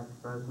 went back to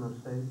Fresno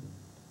State.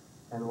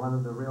 And one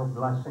of the real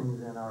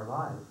blessings in our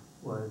life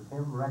was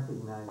him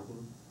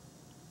recognizing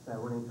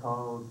that when he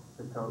called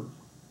the coach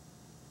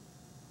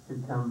to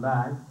come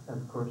back,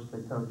 of course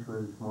the coach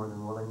was more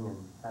than willing and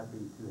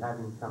happy to have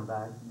him come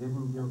back.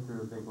 Didn't go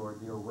through a big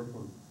ordeal with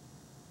him.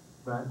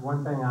 But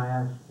one thing I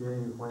asked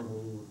Jay when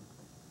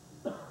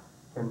he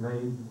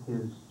conveyed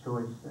his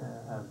choice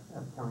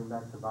of coming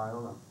back to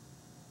Biola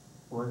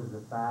was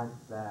the fact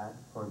that,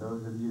 for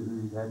those of you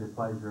who he's had the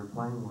pleasure of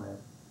playing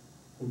with,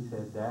 he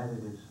said, "Dad,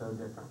 it is so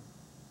different.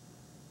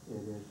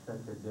 It is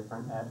such a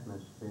different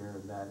atmosphere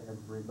that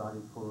everybody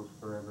pulls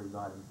for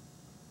everybody,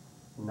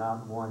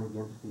 not one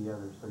against the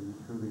other, so you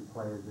truly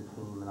play as a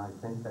team." And I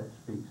think that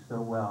speaks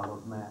so well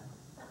of Matt.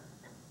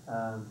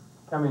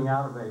 Coming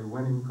out of a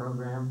winning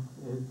program,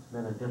 it's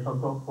been a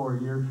difficult 4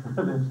 years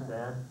for this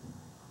dad.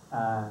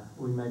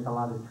 We make a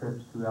lot of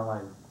trips to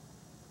LA,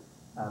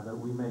 but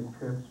we make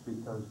trips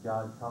because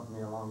God taught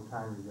me a long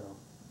time ago,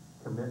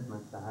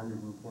 commitment's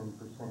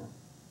 110%.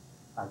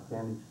 I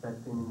can't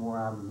expect any more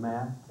out of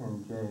Matt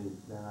and Jay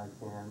than I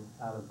can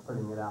out of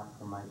putting it out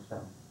for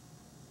myself.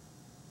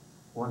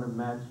 One of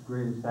Matt's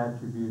greatest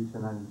attributes,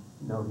 and I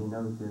know he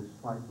knows this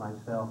like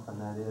myself,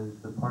 and that is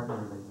the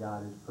partner that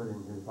God has put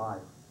in his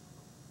life.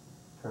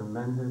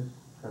 Tremendous,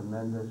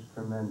 tremendous,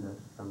 tremendous.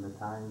 From the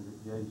time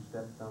that Jay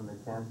stepped on the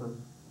campus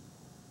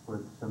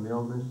with some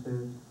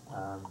illnesses,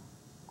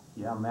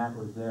 yeah, Matt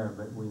was there,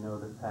 but we know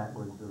that Pat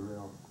was the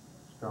real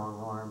strong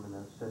arm and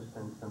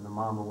assistance and the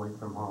mom away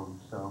from home.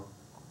 So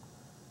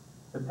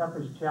the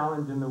toughest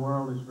challenge in the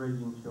world is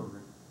raising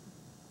children.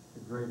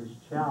 The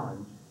greatest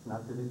challenge,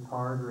 not that it's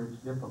hard or it's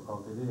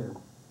difficult, it is,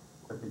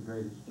 but the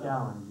greatest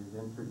challenge is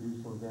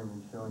introducing them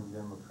and showing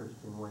them a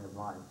Christian way of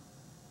life.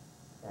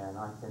 And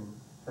I can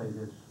say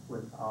this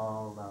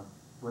without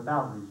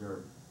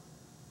reserve,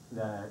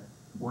 that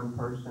one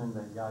person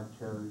that God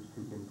chose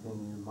to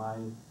continue my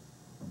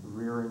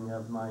rearing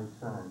of my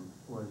son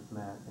was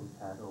Matt and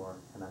Pat Orr,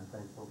 and I'm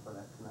thankful for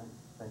that tonight.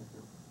 Thank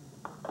you.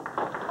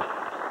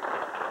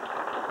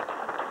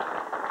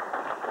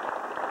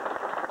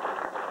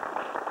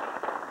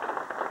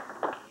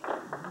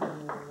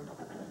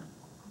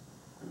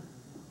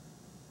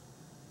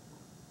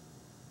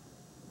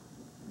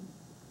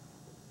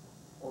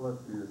 Well,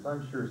 let's do this.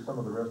 I'm sure some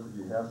of the rest of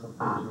you have some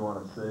things you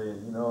want to say,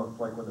 and you know, it's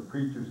like when the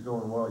preacher's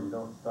going well, you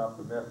don't stop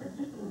the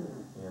message.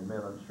 And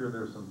man, I'm sure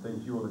there's some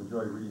things you will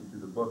enjoy reading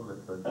through the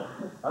booklet, but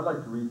I'd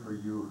like to read for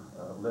you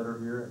a letter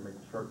here and make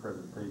a short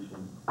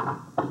presentation.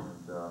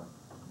 And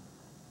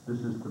this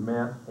is to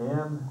Matt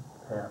and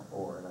Pat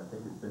Orr, and I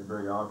think it's been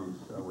very obvious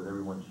with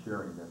everyone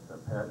sharing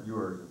that Pat, you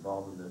are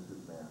involved in this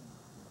as Matt.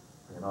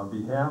 And on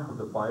behalf of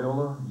the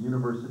Biola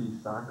University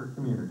soccer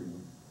community,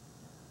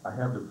 I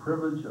have the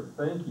privilege of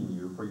thanking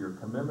you for your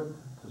commitment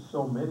to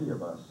so many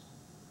of us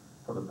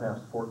for the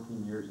past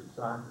 14 years of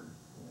soccer,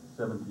 and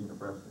 17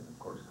 of wrestling, of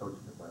course,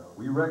 coaching at Biola.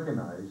 We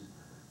recognize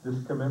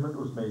this commitment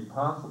was made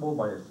possible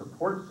by a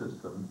support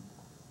system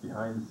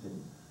behind the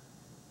scenes.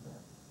 Yeah,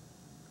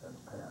 that's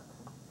Pat.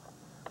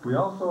 We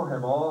also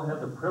have all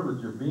had the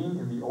privilege of being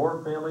in the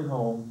Orr family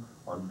home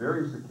on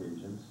various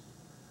occasions.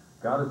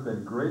 God has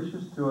been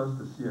gracious to us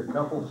to see a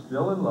couple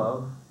still in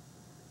love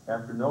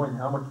after knowing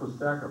how much was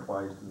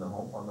sacrificed on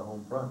the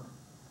home front.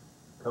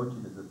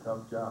 Coaching is a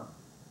tough job.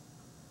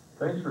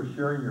 Thanks for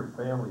sharing your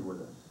family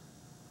with us.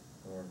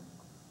 And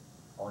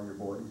all your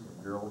boys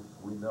and girls,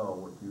 we know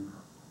what you've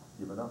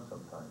given up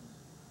sometimes.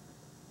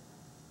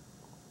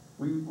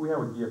 We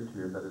have a gift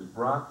here that is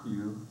brought to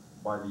you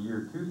by the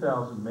year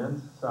 2000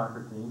 men's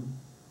soccer team,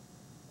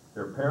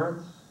 their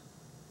parents,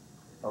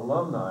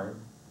 alumni,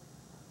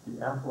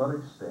 the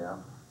athletic staff,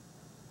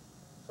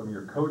 some of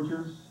your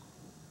coaches,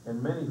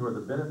 and many who are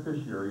the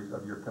beneficiaries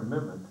of your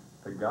commitment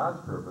to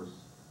God's purpose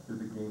through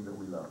the game that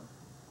we love.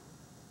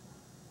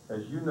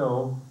 As you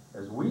know,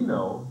 as we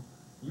know,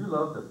 you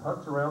love to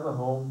putz around the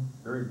home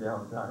during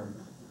downtimes.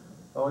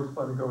 Always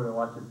fun to go in and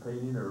watch it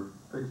painting or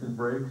fixing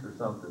brakes or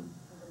something.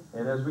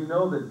 And as we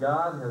know that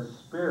God has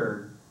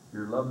spared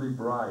your lovely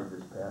bride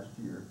this past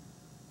year,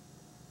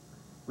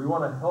 we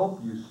want to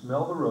help you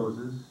smell the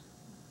roses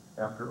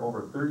after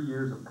over 30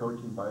 years of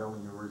coaching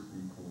Biola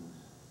University teams.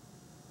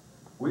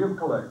 We have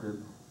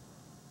collected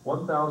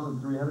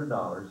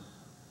 $1,300,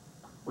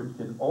 which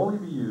can only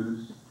be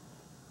used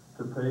to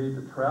to pay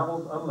the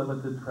Travels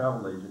Unlimited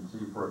travel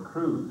agency for a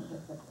cruise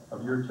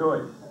of your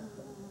choice.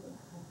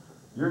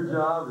 Your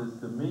job is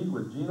to meet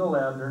with Gina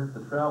Ladner,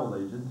 the travel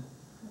agent,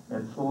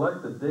 and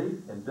select the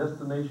date and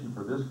destination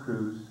for this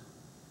cruise.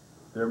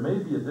 There may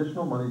be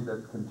additional monies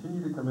that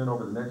continue to come in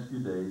over the next few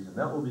days, and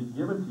that will be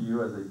given to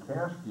you as a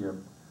cash gift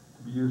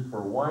to be used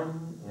for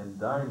wining and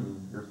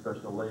dining your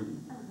special lady.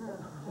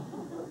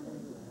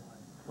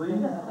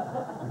 Please,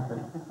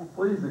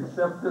 please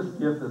accept this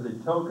gift as a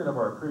token of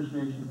our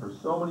appreciation for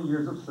so many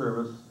years of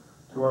service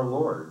to our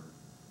Lord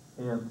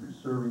and through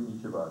serving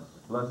each of us.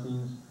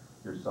 Blessings,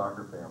 your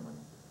soccer family.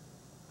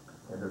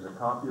 And there's a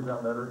copy of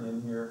that letter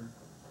in here,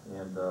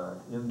 and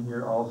in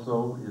here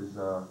also is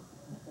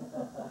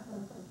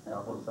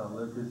Capo San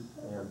Lucas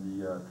and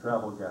the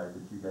travel guide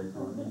that you guys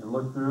will need to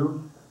look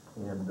through.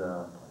 And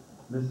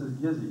Mrs.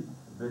 Gizzy,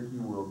 Vicki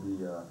will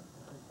be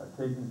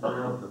taking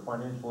care of the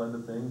financial end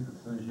of things as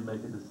soon as you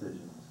make a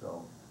decision.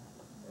 So,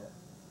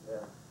 yeah.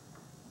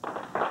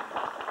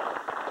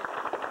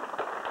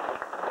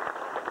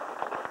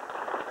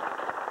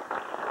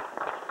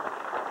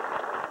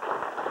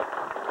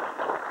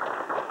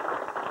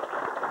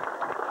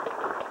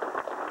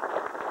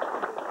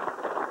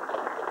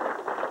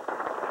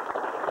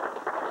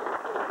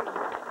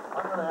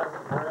 I'm going to ask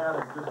Brad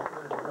and just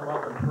to come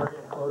up and pray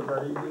and close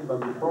our evening, but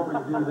before we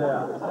do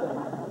that,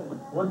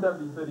 wouldn't that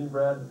be fitting,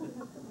 Brad?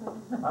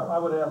 I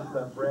would ask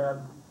that Brad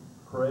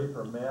pray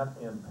for Matt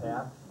and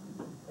Pat,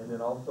 and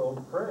then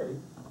also pray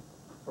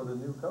for the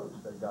new coach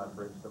that God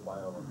brings to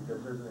Biola,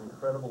 because there's an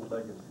incredible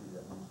legacy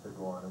that needs to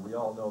go on, and we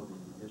all know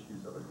the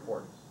issues of the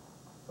courts.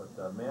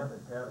 But Matt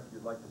and Pat, if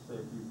you'd like to say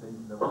a few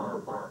things, then we'll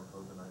have Brad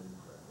close the night in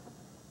prayer.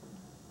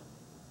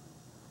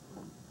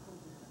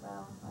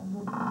 Well,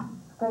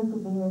 it's great to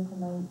be here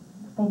tonight.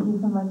 Thank you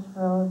so much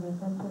for all of your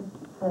friendships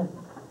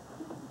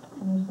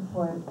and your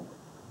support.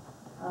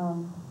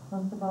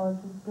 Most of all,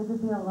 it's just good to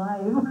be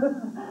alive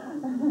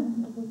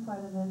to be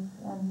part of this.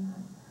 And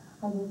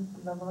I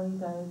just love all you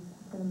guys.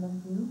 I'm going to miss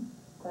you,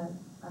 but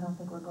I don't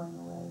think we're going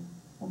away.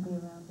 We'll be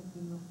around to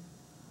see you.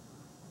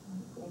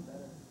 Thank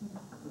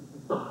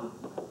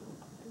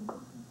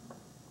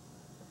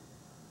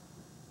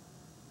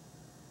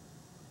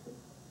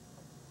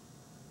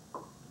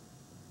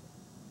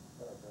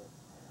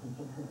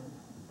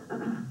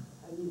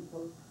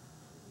you.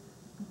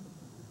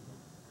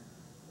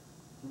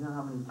 Do you know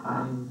how many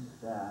times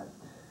that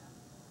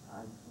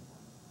I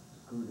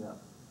screwed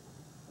up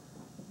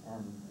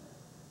and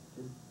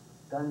just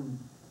done,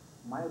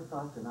 my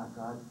thoughts are not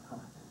God's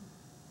thoughts,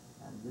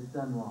 and just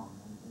done wrong?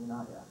 And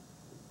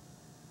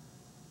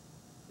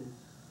this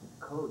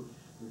coach,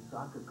 this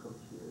soccer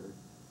coach here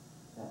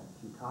that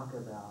you talk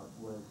about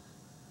was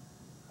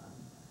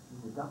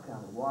he's a duck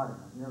out of water.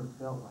 I've never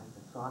felt like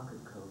a soccer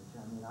coach.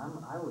 I mean,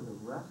 I was a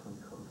wrestling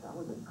coach. I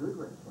was a good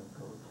wrestling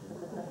coach.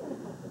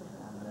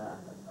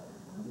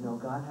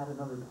 And God had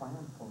another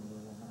plan for me,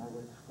 and I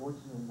was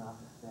fortunate enough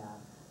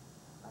that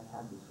I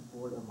had the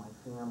support of my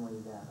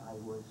family, that I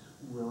was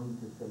willing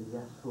to say,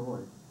 yes,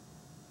 Lord.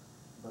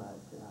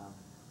 But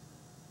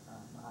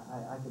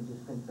I can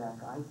just think back.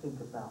 I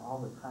think about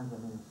all the times I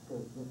made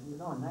mistakes. In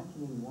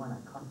 1981, I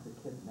cost the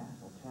kid a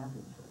national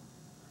championship.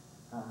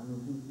 I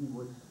mean, he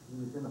was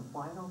in the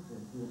finals,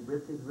 and he had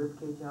ripped his rib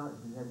cage out,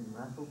 and he hadn't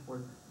wrestled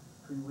for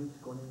 3 weeks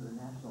going into the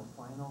national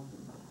finals,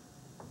 and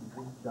he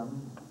just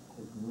dummied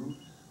his moves,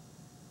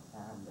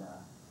 and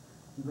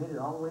he made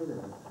it all the way to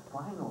the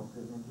finals,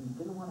 and then he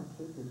didn't want to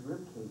take his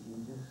rib cage. He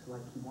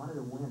wanted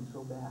to win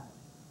so bad,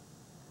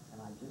 and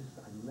I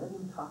let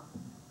him talk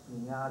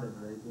me out of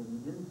it, and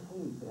he didn't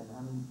take, and I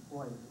mean,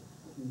 boy,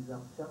 he's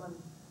up seven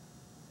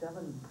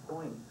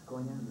points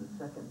going into the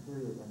second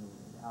period, and he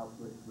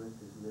ripped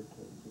his rib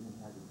cage, and he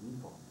had a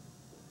default.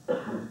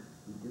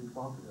 He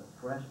defaulted a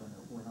freshman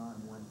that went on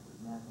and won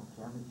the national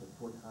championship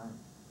 4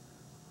 times,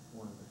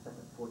 one of the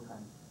second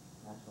 4-time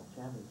national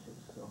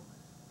championships. So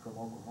from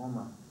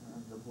Oklahoma,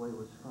 the boy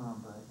was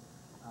from. But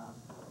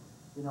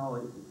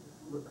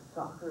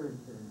soccer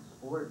and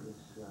sport is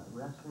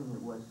wrestling.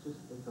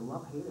 It's a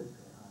love-hate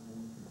affair. I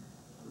mean,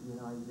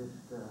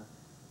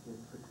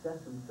 it's success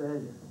and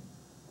failure.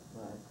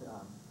 But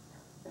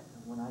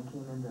when I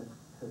came into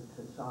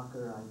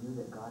soccer, I knew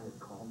that God had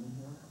called me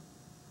here.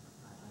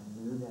 I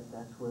knew that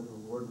that's where the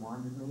Lord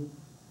wanted me,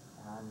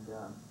 and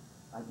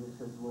I just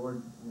said,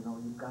 Lord,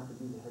 you've got to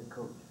be the head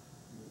coach.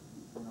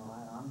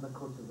 I'm the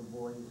coach of the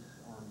boys,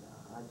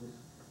 and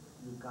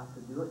you've got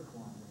to do it for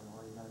them.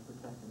 You got to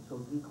protect them.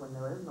 So Zeke, when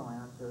there is no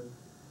answer,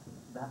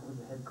 that was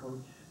the head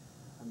coach.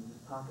 I'm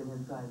just talking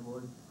inside,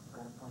 Lord, I've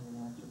got to find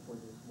an answer for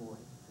this boy.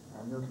 And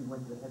I knew if he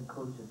went to the head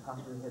coach and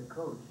talked to the head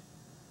coach,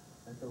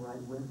 that the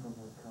right wisdom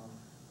would come.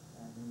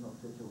 And in those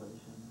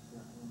situations,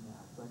 in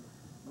that. But,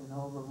 the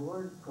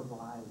Lord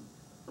provides.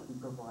 He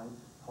provides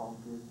Paul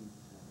Gizzies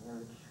and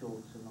Eric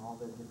Schultz and all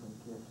their different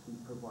gifts. He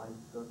provides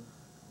the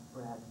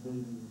Brad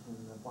Davies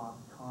and the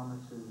Bob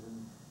Thomases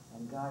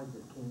and guys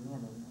that came in.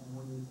 And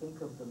when you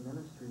think of the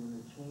ministry and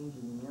the change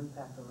and the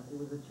impact on it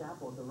was a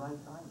chapel at the right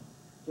time.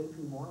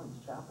 J.P. Moreland's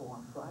chapel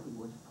on Friday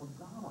was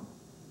phenomenal.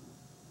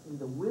 in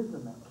the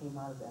wisdom that came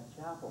out of that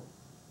chapel.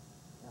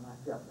 And I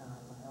felt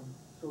I'm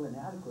so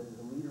inadequate as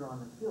a leader on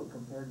the field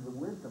compared to the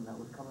wisdom that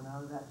was coming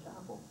out of that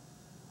chapel.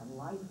 And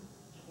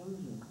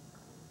life-changing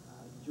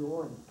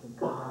joy can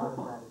come out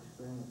of that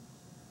experience.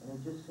 And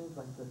it just seems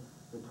like the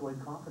Toy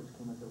Conference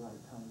came at the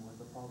right time, where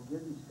the Paul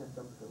Gibby stepped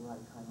up at the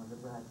right time, or the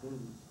Brad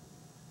Davies.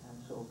 And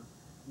so,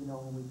 you know,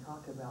 when we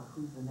talk about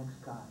who's the next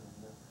guy, and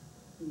the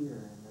fear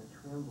and the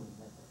trembling,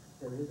 that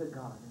there is a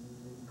God, and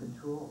he's in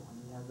control, and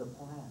he has a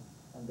plan,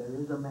 and there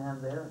is a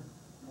man there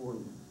for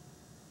you.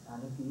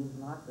 And if he is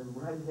not the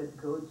right head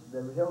coach,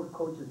 the head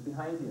coach is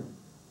behind him.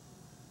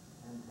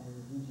 And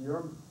he's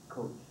your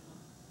coach,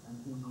 and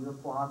he's your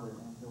father,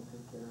 and he'll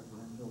take care of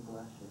you, and he'll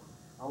bless you.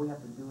 All we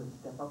have to do is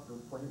step up to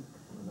the plate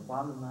in the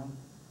bottom of the ninth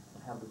and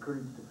have the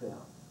courage to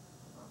fail.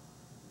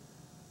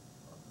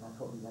 And that's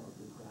what we got to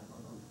do, guys,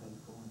 and be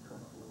faithful and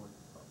trust the Lord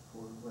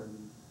for where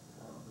he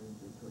brings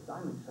into us.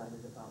 I'm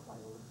excited about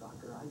Biola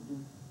soccer. I do.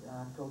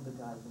 I've told the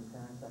guys and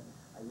parents that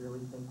I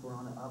really think we're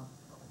on an up.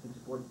 I think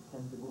sport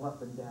tends to go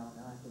up and down,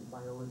 and I think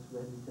Biola's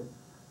ready to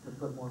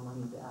put more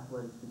money into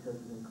athletics because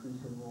of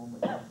increased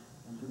enrollment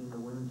and getting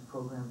the women's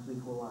programs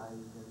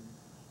equalized. And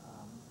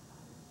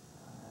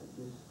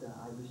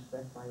I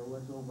respect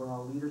Biola's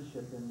overall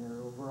leadership and their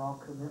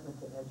overall commitment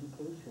to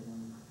education.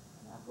 And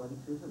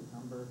athletics isn't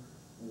number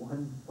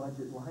one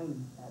budget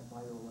line at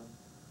Biola,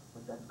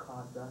 but that's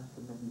caused us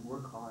to maybe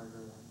work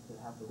harder and to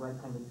have the right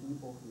kind of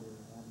people here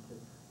and to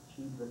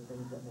achieve the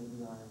things that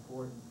maybe are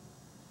important.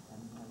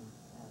 And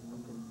we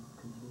can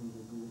continue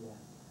to do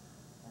that.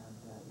 And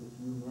if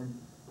you men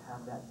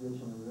have that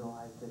vision and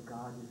realize that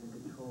God is in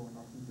control and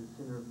that he's the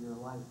center of your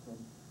life, then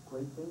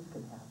great things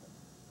can happen.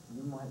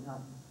 You might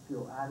not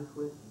feel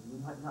adequate, and you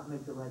might not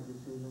make the right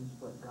decisions,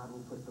 but God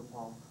will put the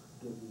Paul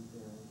Gibby's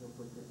there, and he'll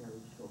put the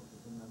Eric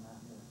Schultz's and the Matt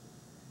Morses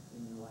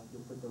in your life.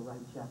 He'll put the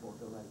right chapel at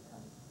the right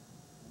time,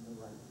 and the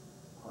right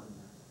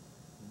partner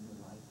in your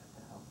life to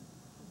help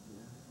you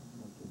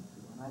make it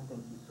through. And I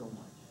thank you so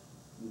much.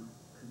 You've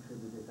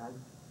contributed. I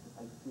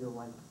feel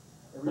like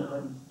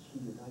everybody's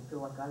cheated. I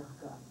feel like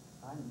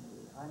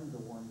I'm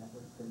the one that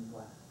was been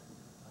blessed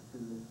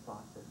through this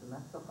process, and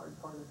that's the hard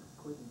part of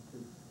quitting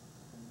too.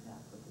 And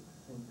that, but at the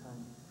same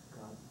time,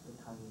 God, the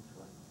timing's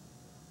right.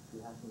 If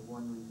you ask me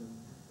one reason,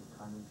 the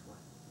timing's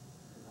right.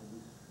 Because I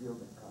just feel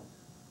that God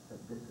said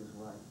this is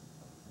right,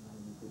 and I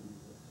need to do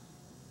this.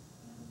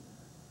 And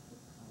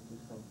I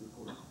just thank you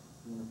for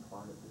being a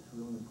part of this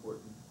really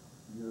important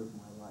year of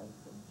my life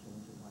and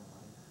change in my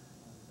life.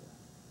 And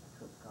I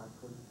trust God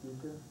for the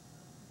future,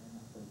 and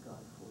I thank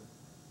God for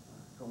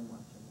so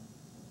much in a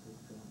big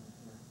family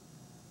here.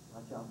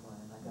 Watch out,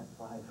 Brian. I got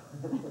 5.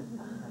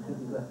 I think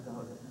you left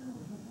out it.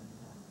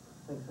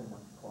 Thanks so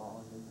much,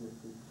 Paul. And this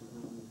is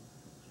really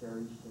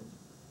cherished, and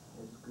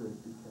it's good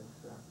because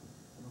I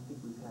don't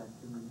think we've had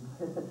too many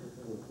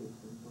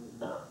vacations lately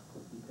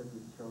because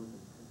we've chosen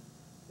to.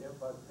 Yeah,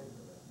 but pay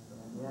for that.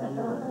 Yeah,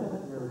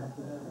 you're right.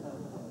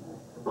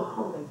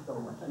 Thanks so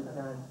much. And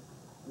parents,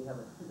 we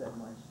haven't said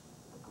much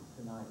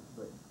tonight,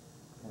 but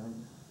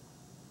parents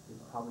is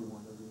probably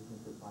one of the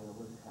reasons that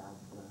Biola's had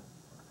the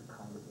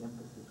kind of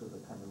emphasis or the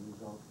kind of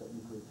results that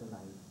you hear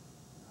tonight.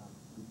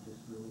 We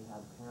just really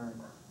have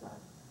parents that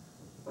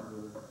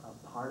were a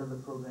part of the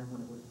program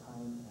when it was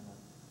time and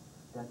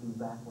stepping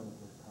back when it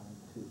was time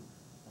too.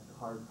 That's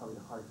probably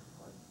the hardest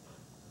part,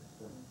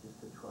 is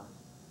just to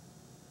trust.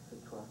 To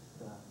trust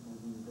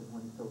maybe even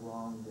when it's a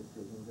wrong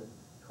decision, to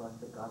trust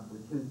that God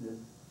will use this,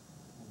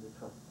 and to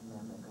trust the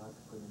man that God's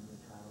put in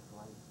your child's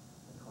life.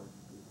 That's hard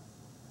to do.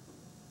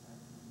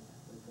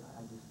 But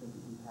I just think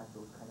that we've had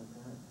those kind of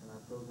parents in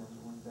our program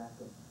going back,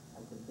 and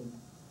I can think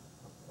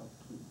of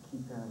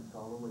key parents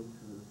all the way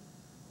through,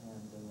 and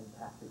they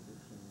impacted the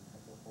team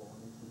as a whole.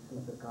 And it just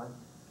seems that God's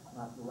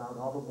not allowed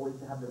all the boys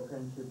to have their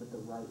parents here, but the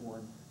right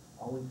ones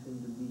always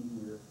seem to be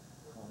here,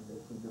 and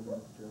they seem to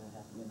minister and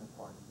have been a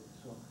part of it.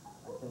 So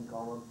I thank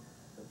all of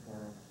the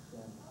parents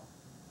and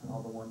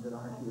all the ones that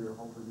aren't here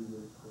over the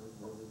years for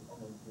really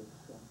made this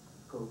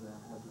program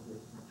what it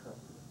is and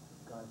trust it.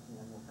 God's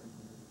name will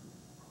continue to be.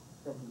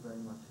 Thank you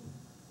very much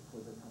for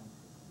the time.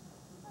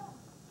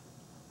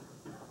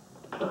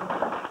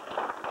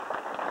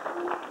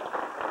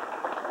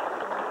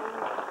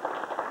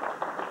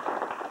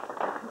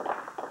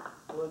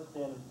 Let's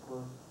stand and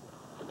close.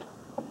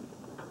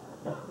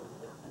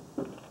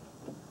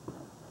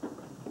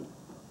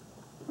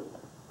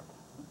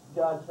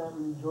 God, tonight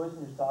we rejoice in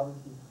your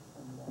sovereignty,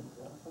 and that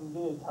from the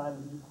beginning of time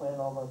that you planned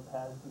all of our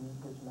paths to meet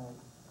here tonight,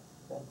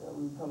 that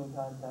we would come in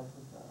contact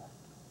with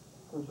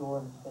Coach Orr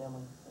and his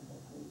family, and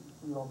that we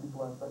would all be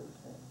blessed by this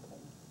man.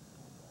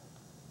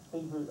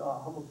 Thank you for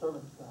humble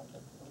servants, God,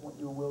 that want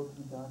your will to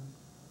be done,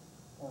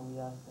 and we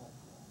ask that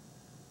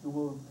your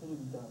will will continue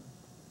to be done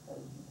as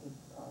you take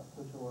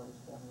Coach Orr and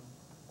his family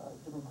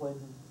different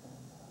places, and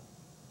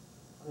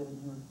pray that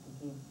you would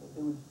continue, that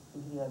they would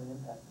continue to have an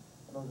impact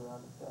on those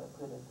around us. God, I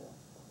pray that the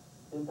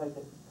impact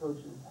that Coach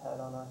has had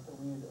on us, that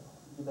we would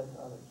give that to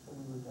others, that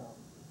we would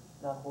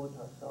not hold it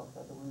to ourselves,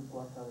 God, that we would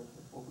bless others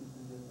with what we've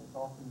been doing. It's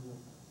all from you,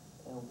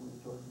 and we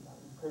rejoice in that.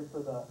 We pray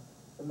for the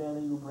the man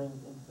that you will bring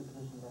into the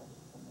position next.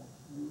 And that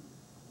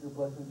your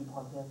blessings be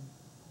upon him,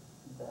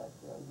 that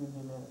you be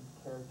a man of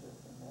character,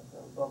 and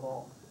that above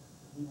all,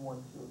 he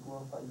wants to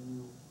glorify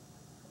you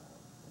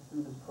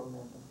through this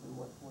program and through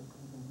what he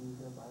can do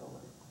here at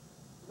Biola.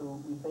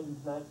 So we thank you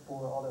tonight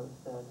for all that was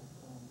said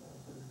and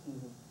for the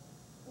season,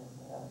 and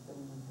that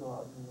we would go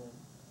out in your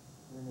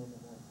name,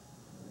 amen.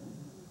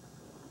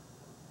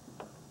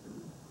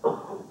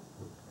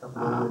 Couple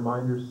of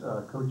reminders,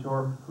 Coach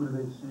Orr, who do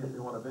they see if they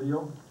want a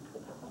video?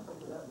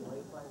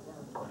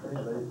 Okay,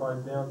 lay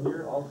 5 down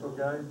here. Also,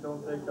 guys,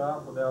 don't take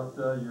off without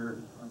your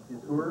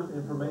tour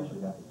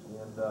information,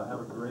 and have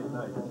a great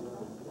night.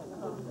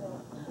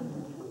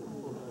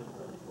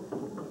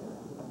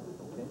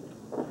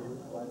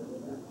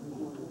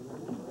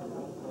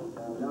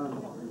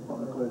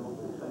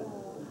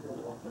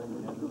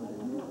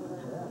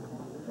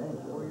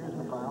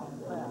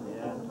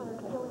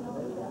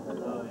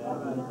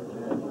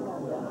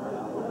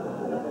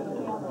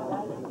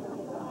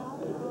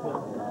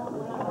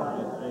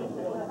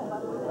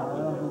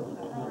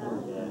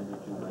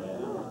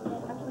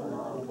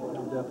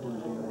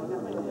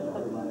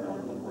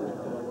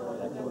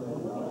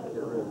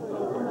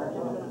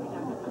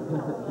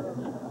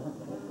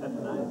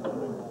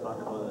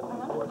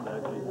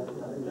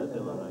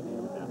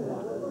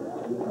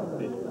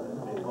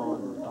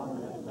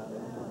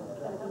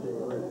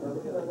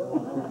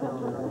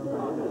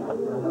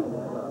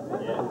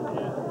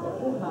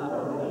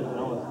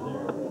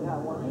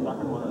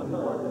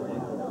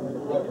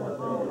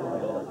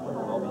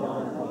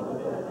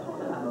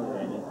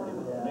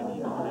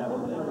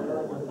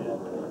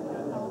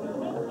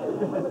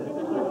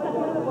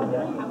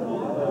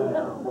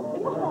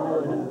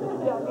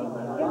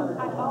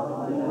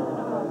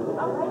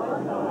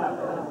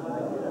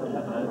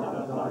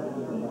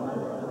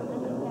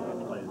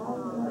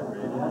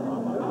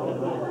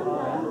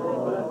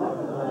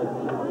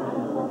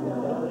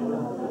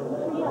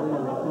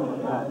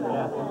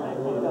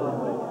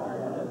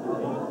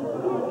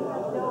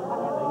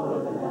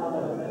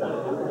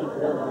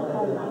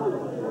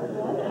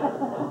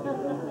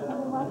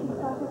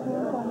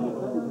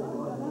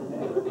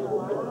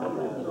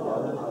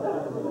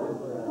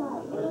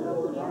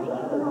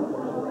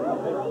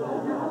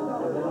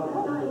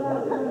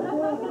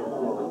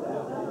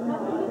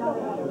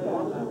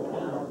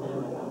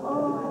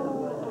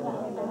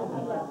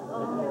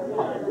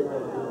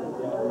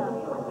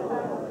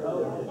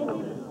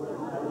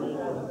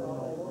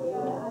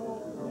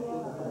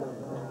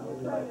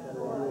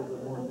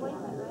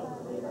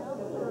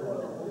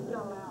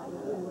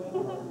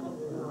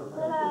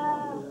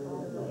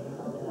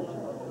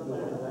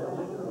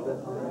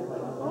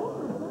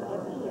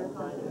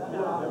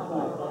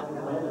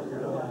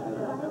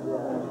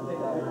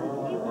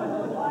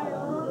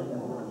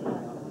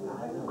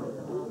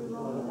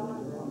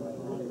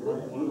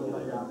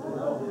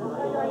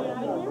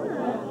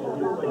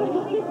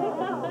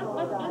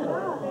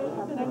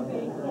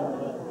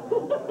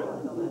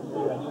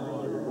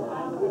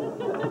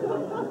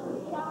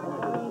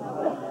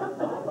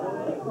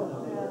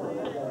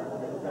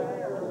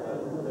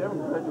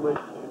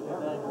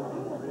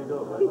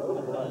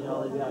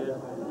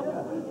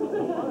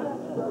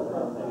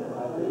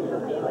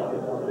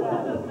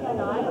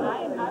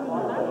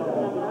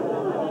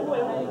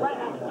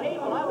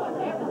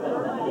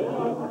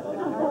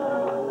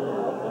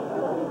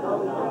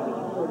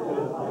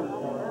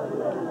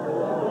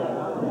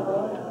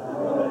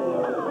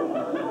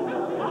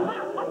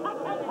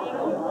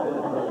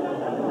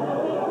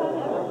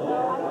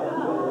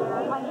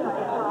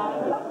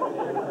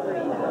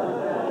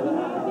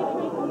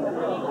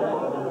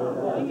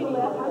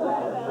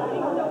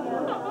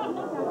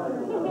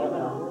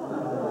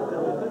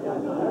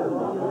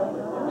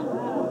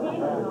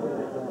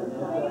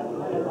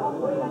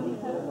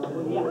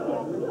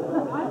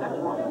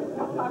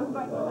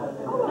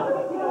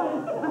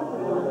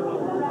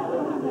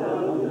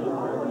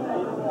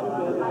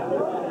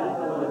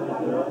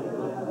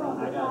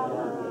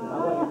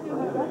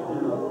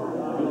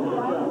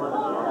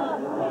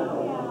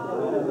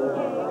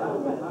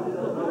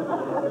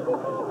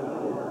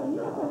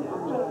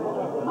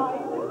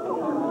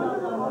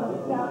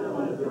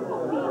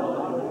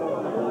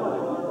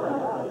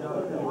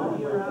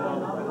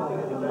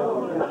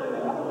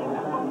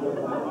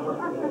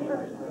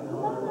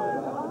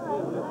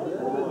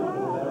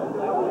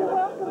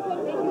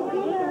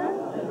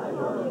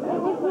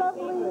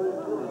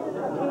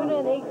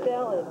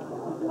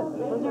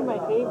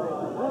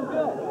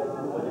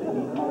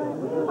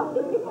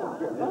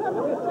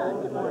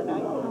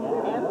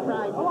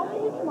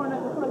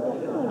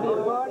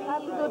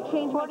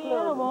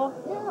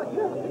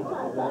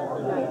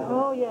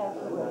 Oh, yes.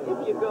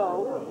 If you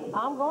go.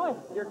 I'm going.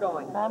 You're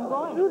going. I'm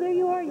going. Oh, there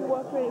you are. You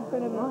walk right in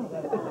front of mine.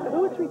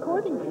 Oh, it's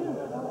recording, too.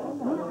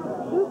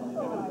 Oops.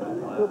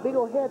 Your big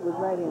old head was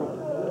right in it.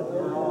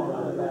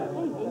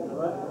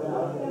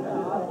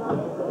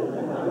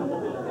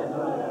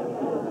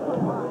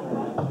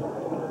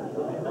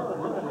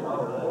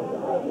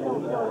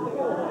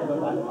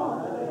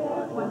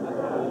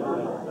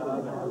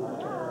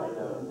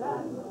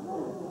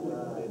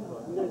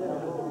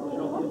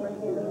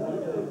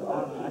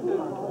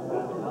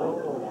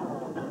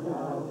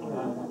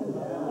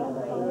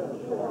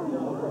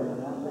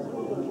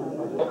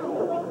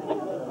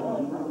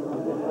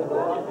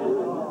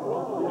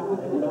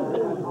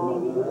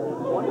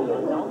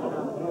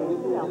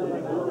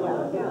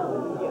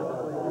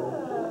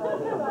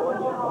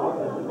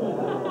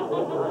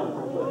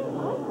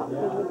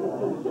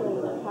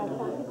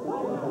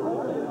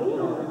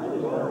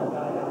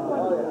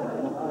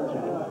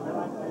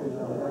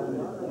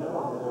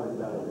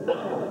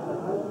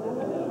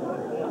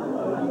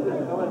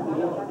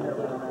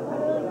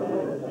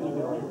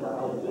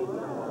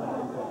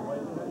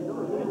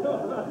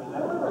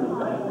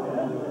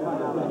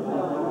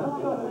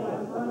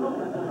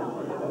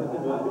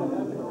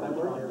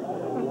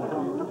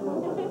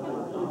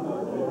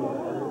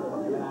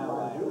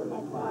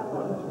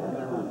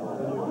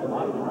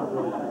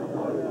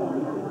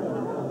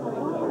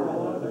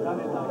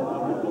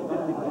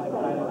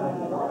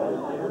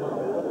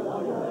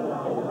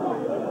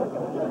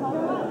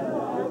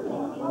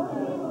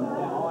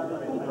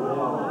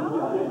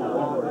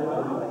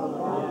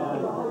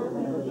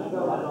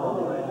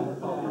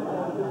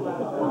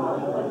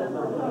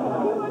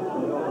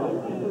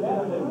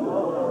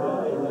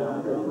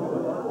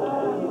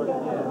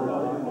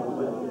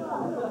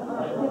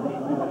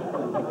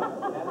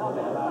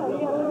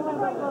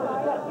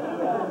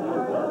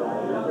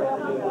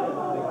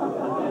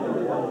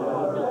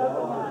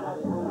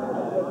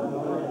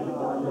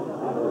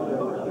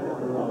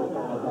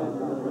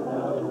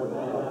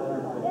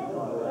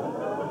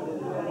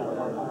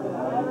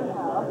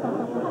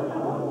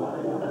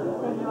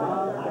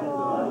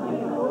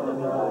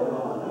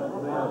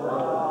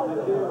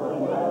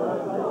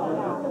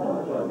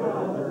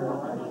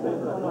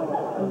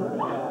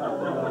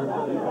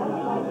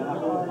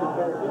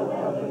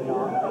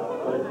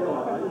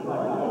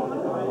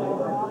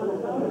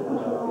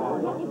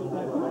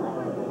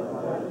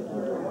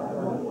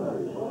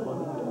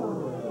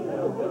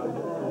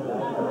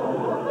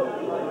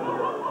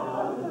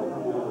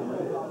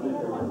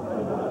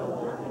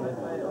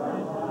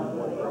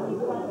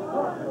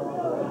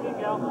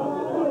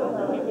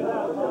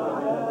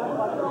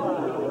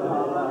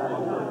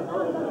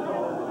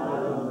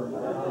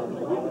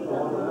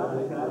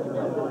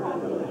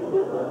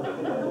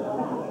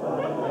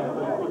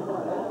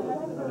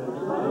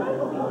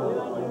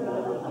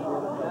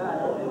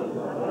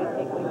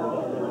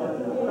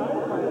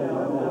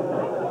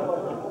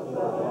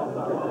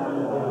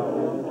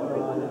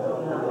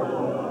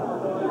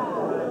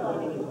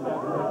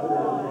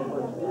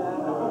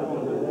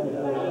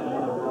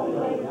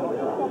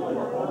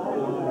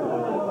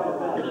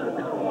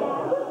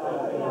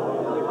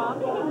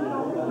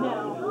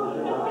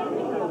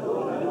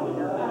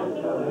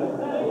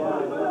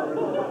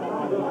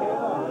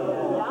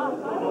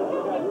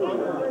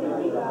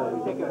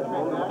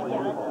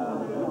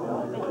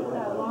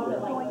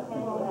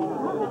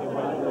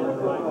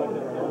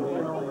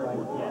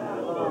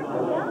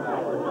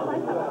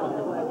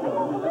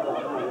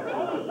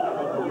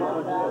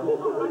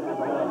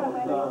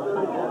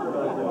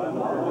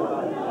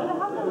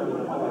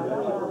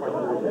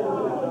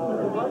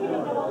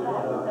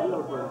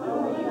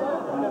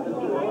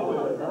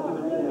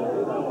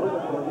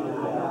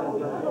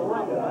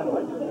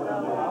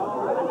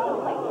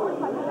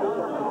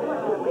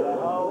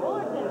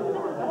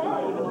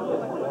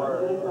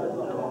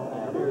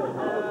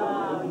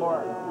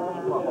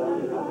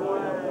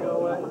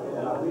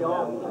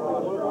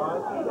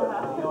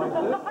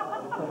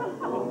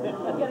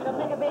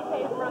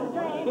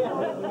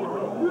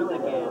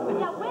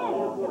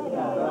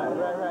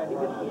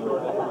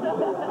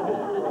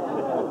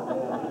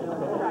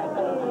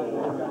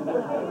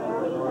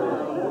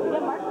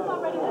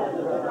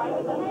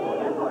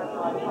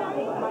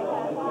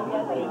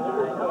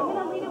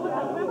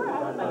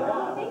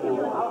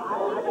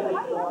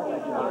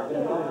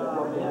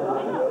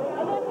 Yeah,